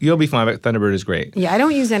it. You'll be fine. But Thunderbird is great. Yeah, I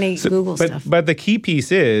don't use any Google stuff. But the key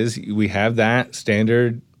piece is we have that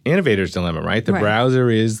standard innovator's dilemma, right? The browser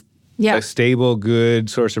is a stable, good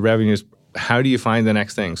source of revenues. How do you find the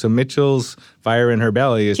next thing? So Mitchell's fire in her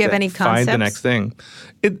belly is to find the next thing.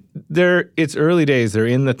 It's early days. They're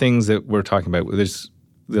in the things that we're talking about. There's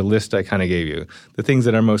the list I kind of gave you. The things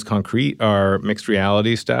that are most concrete are mixed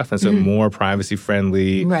reality stuff, and so more privacy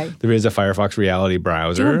friendly. Right. There is a Firefox reality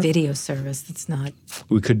browser. Do a video service that's not.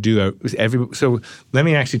 We could do so let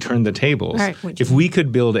me actually turn the tables. All right, if we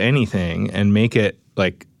could build anything and make it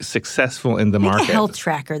successful in the market. A health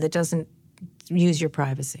tracker that doesn't use your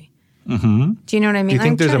privacy. Mm-hmm. Do you know what I mean? Do you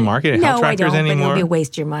think there's a market in health trackers anymore? No, I don't, but it'll be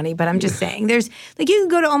waste your money. But I'm just saying, there's you can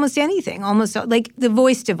go to almost anything, almost like the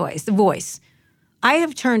voice to voice, the voice. I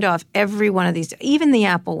have turned off every one of these, even the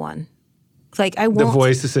Apple one. I won't. The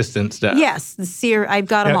voice assistant stuff. Yes, the Siri. I've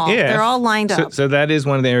got them all. They're all lined up. So that is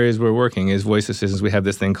one of the areas we're working is voice assistants. We have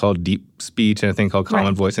this thing called Deep Speech and a thing called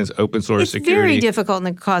Common Voice, and it's open source security. It's very difficult and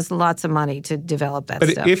it costs lots of money to develop that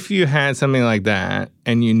stuff. But if you had something like that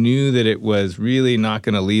and you knew that it was really not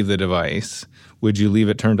going to leave the device, would you leave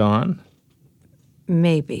it turned on?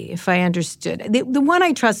 Maybe, if I understood. The one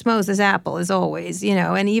I trust most is Apple, as always,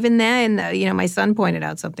 and even then, my son pointed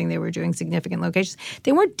out something. They were doing significant locations.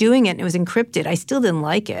 They weren't doing it, and it was encrypted. I still didn't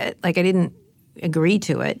like it. I didn't agree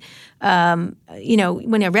to it.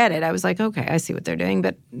 When I read it, I was like, okay, I see what they're doing.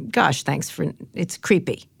 But gosh, it's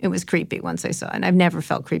creepy. It was creepy once I saw it. And I've never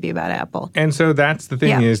felt creepy about Apple. And so that's the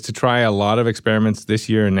thing is to try a lot of experiments this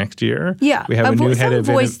year and next year. Yeah. We have a new head of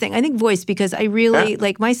voice thing. I think voice because I really,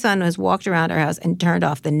 my son has walked around our house and turned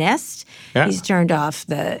off the Nest. Yeah. He's turned off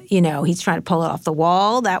he's trying to pull it off the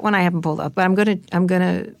wall. That one I haven't pulled off, but I'm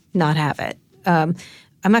gonna not have it.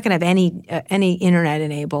 I'm not going to have any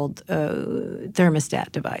internet-enabled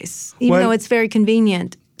thermostat device, even though it's very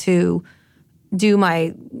convenient to do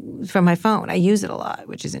from my phone. I use it a lot,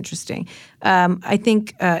 which is interesting. I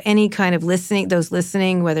think any kind of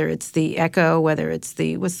listening, whether it's the Echo, whether it's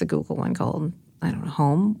what's the Google one called? I don't know,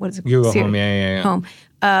 Home? What is it? Google Home, yeah. Home.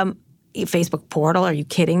 Facebook Portal, are you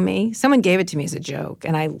kidding me? Someone gave it to me as a joke,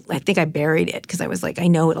 and I think I buried it because I was like, I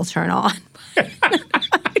know it'll turn on.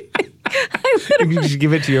 You should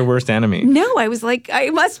give it to your worst enemy. No, I was like, I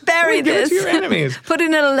must bury this. Give it to your enemies. Put it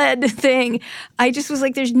in a lead thing. I just was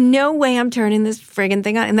like, there's no way I'm turning this friggin'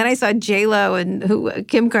 thing on. And then I saw J-Lo and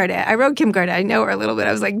Kim Kardashian. I wrote Kim Kardashian. I know her a little bit.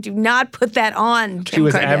 I was like, do not put that on, Kim She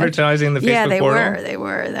was Kardashian. advertising the Facebook portal? Yeah, they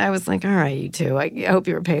were. I was like, all right, you two. I hope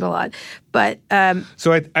you were paid a lot. But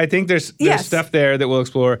so I think there's stuff there that we'll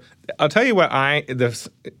explore. I'll tell you what it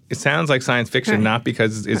sounds like science fiction, not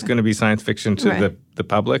because it's going to be science fiction to the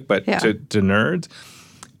public, but to nerds.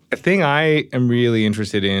 A thing I am really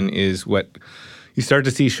interested in is what you start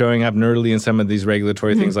to see showing up nerdily in some of these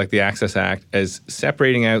regulatory things like the Access Act as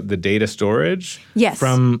separating out the data storage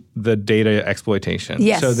from the data exploitation.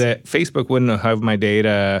 Yes. So that Facebook wouldn't have my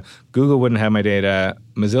data, Google wouldn't have my data,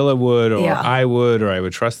 Mozilla would, or Yeah. I would, or I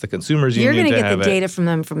would trust the consumers You're union going to to get have the it. data from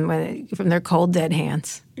them from their cold, dead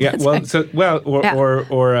hands. Yeah, Yeah.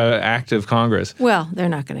 or active Congress. Well, they're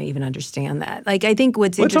not going to even understand that. Like, I think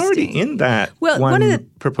what's Well, it's interesting. already in that Well, one one of the-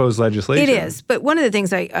 proposed legislation. It is. But one of the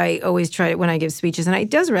things I always try when I give speeches, and it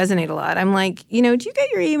does resonate a lot, I'm like, do you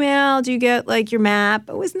get your email? Do you get like your map?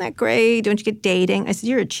 Oh, isn't that great? Don't you get dating? I said,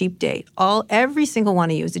 you're a cheap date. Every single one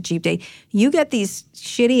of you is a cheap date. You get these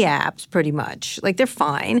shitty apps pretty much. Like, they're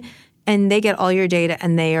fine. And they get all your data,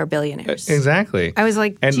 and they are billionaires. Exactly. I was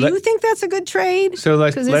like, do you think that's a good trade? So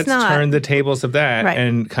let's 'Cause it's not. turn the tables of that Right.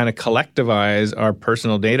 and kind of collectivize our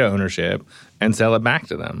personal data ownership and sell it back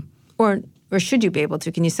to them. Or should you be able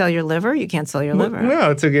to? Can you sell your liver? You can't sell your liver. Well,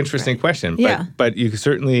 it's an interesting question. Yeah. But you can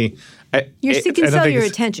certainly... You I can don't sell think your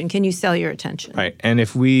it's- attention. Can you sell your attention? Right. And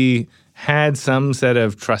if we had some set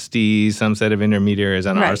of trustees, some set of intermediaries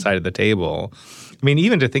on our Right. side of the table, I mean,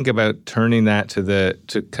 even to think about turning that to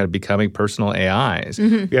kind of becoming personal AIs.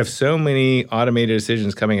 Mm-hmm. We have so many automated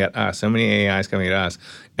decisions coming at us, so many AIs coming at us,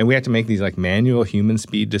 and we have to make these like manual human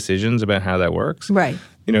speed decisions about how that works. Right.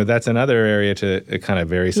 That's another area to kind of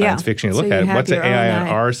very science fiction So look you at. have What's the your own AI on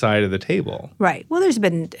eye. our side of the table? Right. Well, there's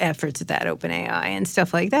been efforts at that, OpenAI and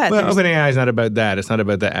stuff like that. Well, There's- OpenAI is not about that. It's not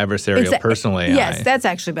about the adversarial personal AI. Yes, that's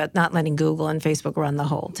actually about not letting Google and Facebook run the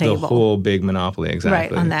whole table. the whole big monopoly,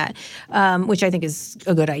 exactly. Right, on that, which I think is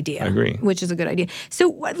a good idea. I agree. Which is a good idea.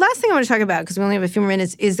 So last thing I want to talk about, because we only have a few more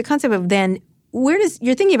minutes, is the concept of then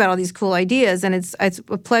you're thinking about all these cool ideas, and it's a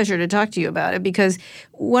pleasure to talk to you about it, because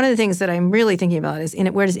one of the things that I'm really thinking about is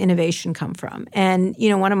where does innovation come from? And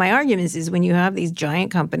one of my arguments is when you have these giant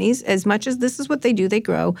companies, as much as this is what they do, they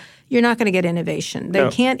grow, you're not going to get innovation. They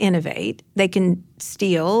can't innovate. They can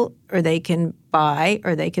steal, or they can buy,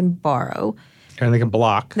 or they can borrow. And they can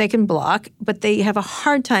block. They can block, but they have a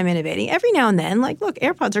hard time innovating. Every now and then, like, look,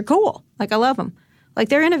 AirPods are cool. Like, I love them. Like,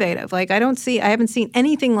 they're innovative. Like, I haven't seen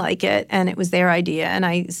anything like it, and it was their idea, and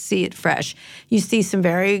I see it fresh. You see some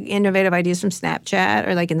very innovative ideas from Snapchat,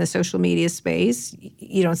 or like in the social media space.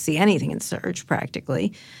 You don't see anything in search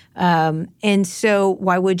practically. And so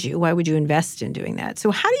why would you? Why would you invest in doing that? So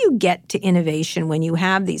how do you get to innovation when you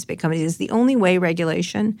have these big companies? Is the only way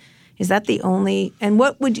regulation? Is that the only? And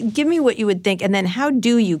give me what you would think, and then how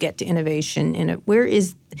do you get to innovation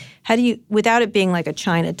how do you, without it being like a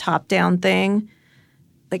China top-down thing?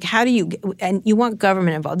 Like, how do you, and you want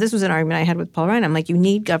government involved. This was an argument I had with Paul Ryan. I'm like, you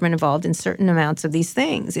need government involved in certain amounts of these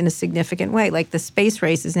things in a significant way. Like, the space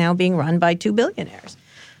race is now being run by 2 billionaires.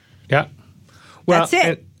 Yeah. Well, That's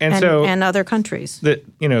it. And other countries.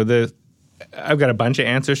 I've got a bunch of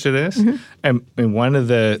answers to this. Mm-hmm. And one of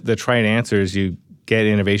the trite answers, you get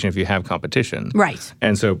innovation if you have competition. Right.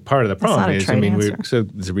 And so part of the problem not a is, trite answer. so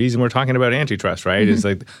the reason we're talking about antitrust, right, is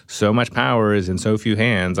like so much power is in so few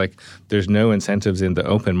hands. Like, there's no incentives in the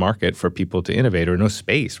open market for people to innovate, or no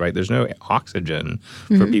space, right? There's no oxygen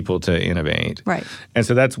for people to innovate. Right. And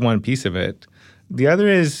so that's one piece of it. The other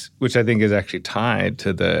is, which I think is actually tied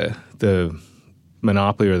to the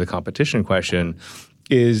monopoly or the competition question,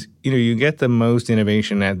 is, you get the most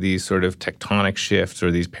innovation at these sort of tectonic shifts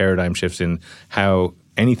or these paradigm shifts in how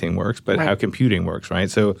anything works, but how computing works,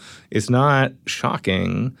 right? So it's not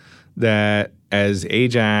shocking that as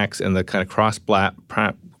Ajax and the kind of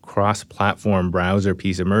cross-platform browser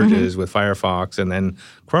piece emerges with Firefox and then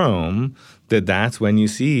Chrome, that's when you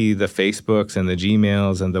see the Facebooks and the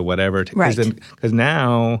Gmails and the whatever. Right. Because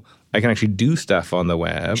now I can actually do stuff on the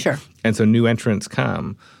web. Sure. And so new entrants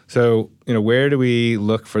come. So, where do we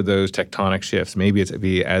look for those tectonic shifts? Maybe it's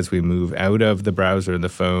as we move out of the browser and the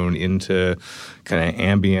phone into kind of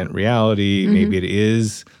ambient reality. Maybe it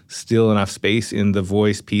is still enough space in the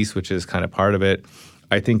voice piece, which is kind of part of it.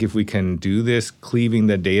 I think if we can do this, cleaving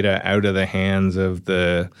the data out of the hands of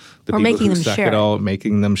the people making who them suck share it it. all,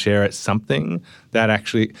 making them share it, something that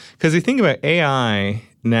actually, because the thing about AI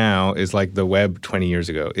now is like the web 20 years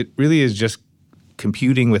ago. It really is just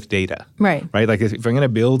computing with data. Right. Right? Like, if I'm going to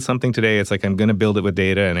build something today, it's like I'm going to build it with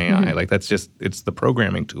data and AI. Like, it's the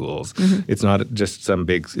programming tools. It's not just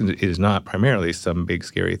it is not primarily some big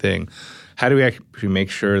scary thing. How do we actually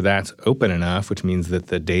make sure that's open enough, which means that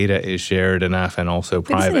the data is shared enough and also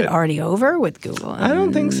But private? isn't it already over with Google? I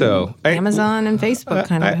don't think so. Amazon and Facebook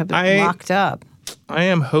kind of have been locked up. I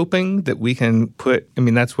am hoping that we can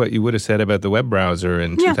that's what you would have said about the web browser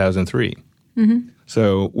in 2003.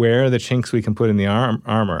 So where are the chinks we can put in the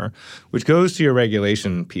armor, which goes to your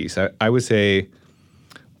regulation piece? I would say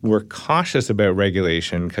we're cautious about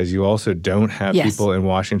regulation because you also don't have Yes. people in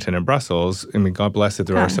Washington and Brussels. I mean, God bless that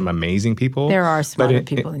there are some amazing people. There are smarter but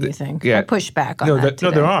people than you think. Yeah. I push back on No, that no,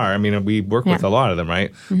 today. there are. I mean, we work with Yeah. a lot of them,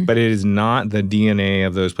 right? But it is not the DNA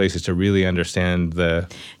of those places to really understand the.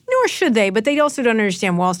 Nor should they, but they also don't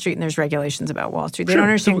understand Wall Street, and there's regulations about Wall Street. They Sure. don't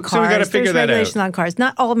understand So cars. we gotta figure there's that out. regulations on cars.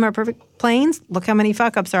 Not all of them are perfect. Planes, look how many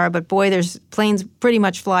fuck-ups are, but boy, there's planes pretty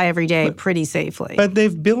much fly every day pretty safely. But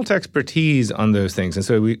they've built expertise on those things, and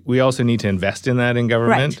so we also need to invest in that in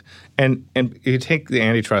government. Right. And you take the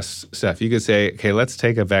antitrust stuff. You could say, okay, let's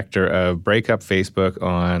take a vector of break up Facebook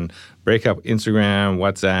on break up Instagram,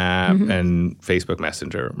 WhatsApp, and Facebook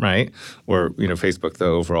Messenger, right? Or Facebook, the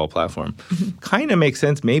overall platform. Kind of makes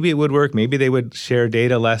sense. Maybe it would work. Maybe they would share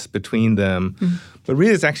data less between them. But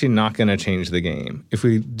really, it's actually not going to change the game. If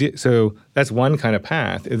we so that's one kind of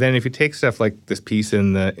path. And then if you take stuff like this piece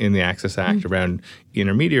in the Access Act around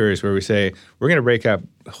intermediaries, where we say we're going to break up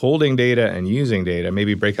holding data and using data,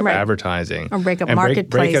 maybe break up Right. advertising, Or break up and break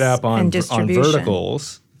marketplace it up on and distribution.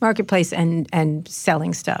 verticals. Marketplace and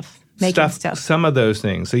selling stuff, making stuff. Some of those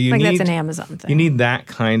things. So you Like need that's an Amazon thing. You need that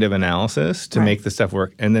kind of analysis to Right. make the stuff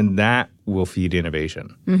work, and then that will feed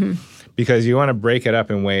innovation. Because you want to break it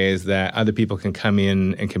up in ways that other people can come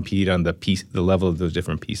in and compete on the level of those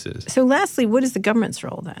different pieces. So lastly, what is the government's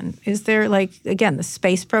role then? Is there again, the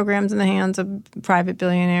space programs in the hands of private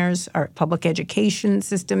billionaires? Our public education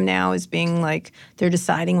system now is being they're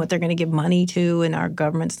deciding what they're going to give money to, and our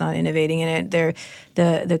government's not innovating in it.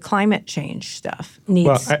 The climate change stuff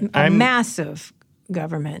needs a massive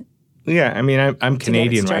government. Yeah, I mean, I'm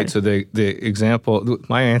Canadian, right? So the example,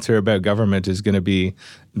 my answer about government is going to be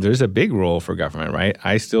there's a big role for government, right?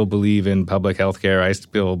 I still believe in public health care. I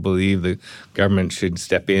still believe the government should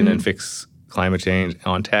step in and fix climate change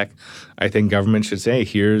on tech. I think government should say,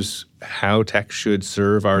 here's how tech should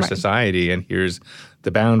serve our society, and here's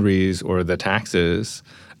the boundaries or the taxes.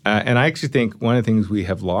 And I actually think one of the things we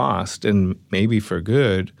have lost, and maybe for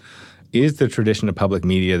good, is the tradition of public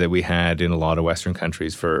media that we had in a lot of Western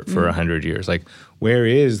countries for 100 years. Where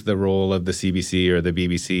is the role of the CBC or the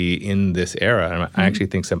BBC in this era? And I actually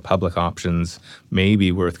think some public options may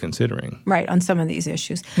be worth considering. Right, on some of these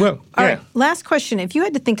issues. Well, All right, last question. If you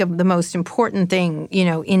had to think of the most important thing,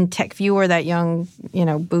 in tech, if you were that young,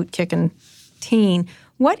 boot-kicking teen,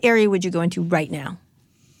 what area would you go into right now?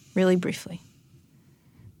 Really briefly.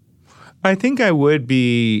 I think I would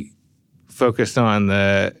be focused on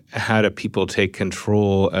how do people take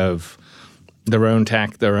control of their own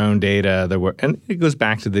tech, their own data, and it goes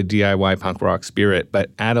back to the DIY punk rock spirit, but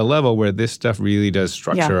at a level where this stuff really does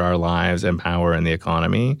structure our lives and power in the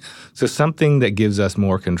economy. So something that gives us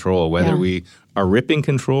more control, whether we are ripping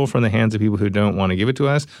control from the hands of people who don't want to give it to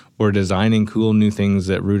us, or designing cool new things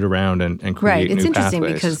that root around and create new pathways. Right. It's interesting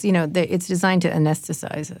because, it's designed to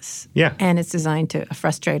anesthetize us. Yeah. And it's designed to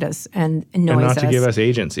frustrate us and annoy us. And not to give us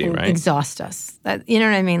agency, and right? exhaust us. You know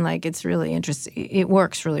what I mean? It's really interesting. It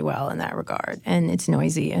works really well in that regard. And it's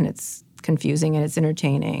noisy and it's confusing and it's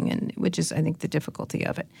entertaining, and which is, I think, the difficulty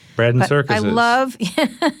of it. Bread and circuses. I love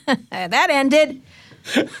that ended.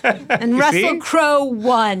 And Russell Crowe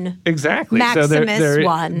won. Exactly. Maximus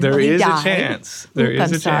won. There He is died. a chance. There is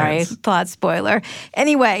I'm a sorry. chance. Plot spoiler.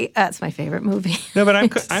 Anyway, that's my favorite movie. No, but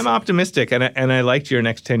I'm optimistic, and I liked your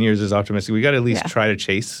next 10 years as optimistic. We got to at least try to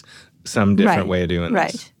chase some different way of doing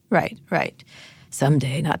this. Right.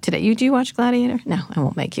 Someday, not today. Do you watch Gladiator? No, I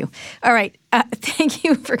won't make you. All right. Thank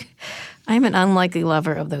you for. I'm an unlikely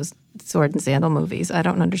lover of those sword and sandal movies. I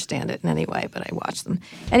don't understand it in any way, but I watch them.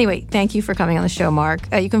 Anyway, thank you for coming on the show, Mark.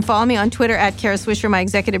 You can follow me on Twitter at Kara Swisher. My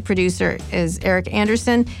executive producer is Eric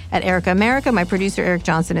Anderson at Erica America. My producer, Eric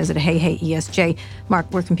Johnson, is at Hey ESJ.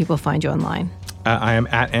 Mark, where can people find you online? I am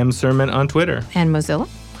at msermon on Twitter. And Mozilla?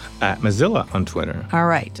 At Mozilla on Twitter. All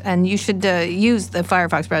right. And you should use the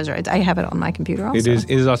Firefox browser. I have it on my computer also. It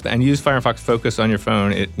is awesome. And use Firefox Focus on your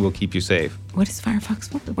phone. It will keep you safe. What is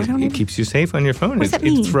Firefox Focus? It keeps you safe on your phone. What does that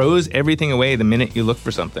mean? It throws everything away the minute you look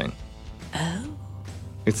for something. Oh.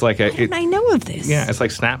 It's like I know of this. Yeah, it's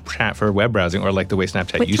like Snapchat for web browsing, or like the way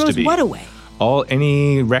Snapchat used to be. What away?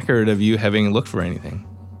 Any record of you having looked for anything.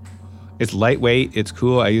 It's lightweight. It's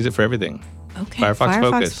cool. I use it for everything. Okay.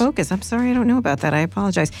 Firefox Focus. I'm sorry I don't know about that. I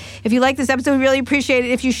apologize. If you like this episode, we really appreciate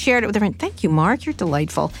it if you shared it with a friend. Thank you, Mark. You're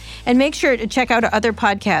delightful. And make sure to check out our other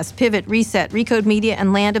podcasts, Pivot, Reset, Recode Media,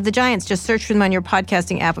 and Land of the Giants. Just search for them on your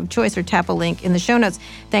podcasting app of choice or tap a link in the show notes.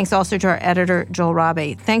 Thanks also to our editor, Joel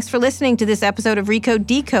Rabe. Thanks for listening to this episode of Recode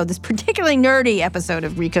Decode, this particularly nerdy episode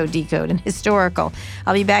of Recode Decode and historical.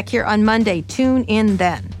 I'll be back here on Monday. Tune in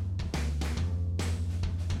then.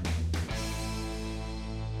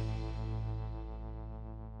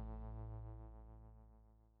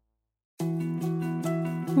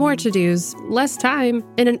 More to-dos, less time,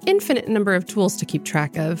 and an infinite number of tools to keep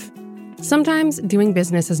track of. Sometimes doing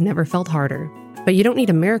business has never felt harder, but you don't need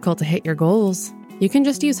a miracle to hit your goals. You can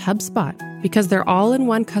just use HubSpot, because their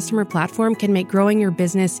all-in-one customer platform can make growing your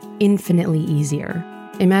business infinitely easier.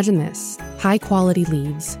 Imagine this: high-quality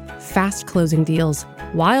leads, fast closing deals,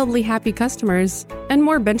 wildly happy customers, and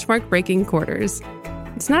more benchmark-breaking quarters.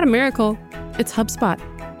 It's not a miracle, it's HubSpot.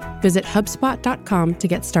 Visit HubSpot.com to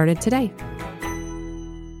get started today.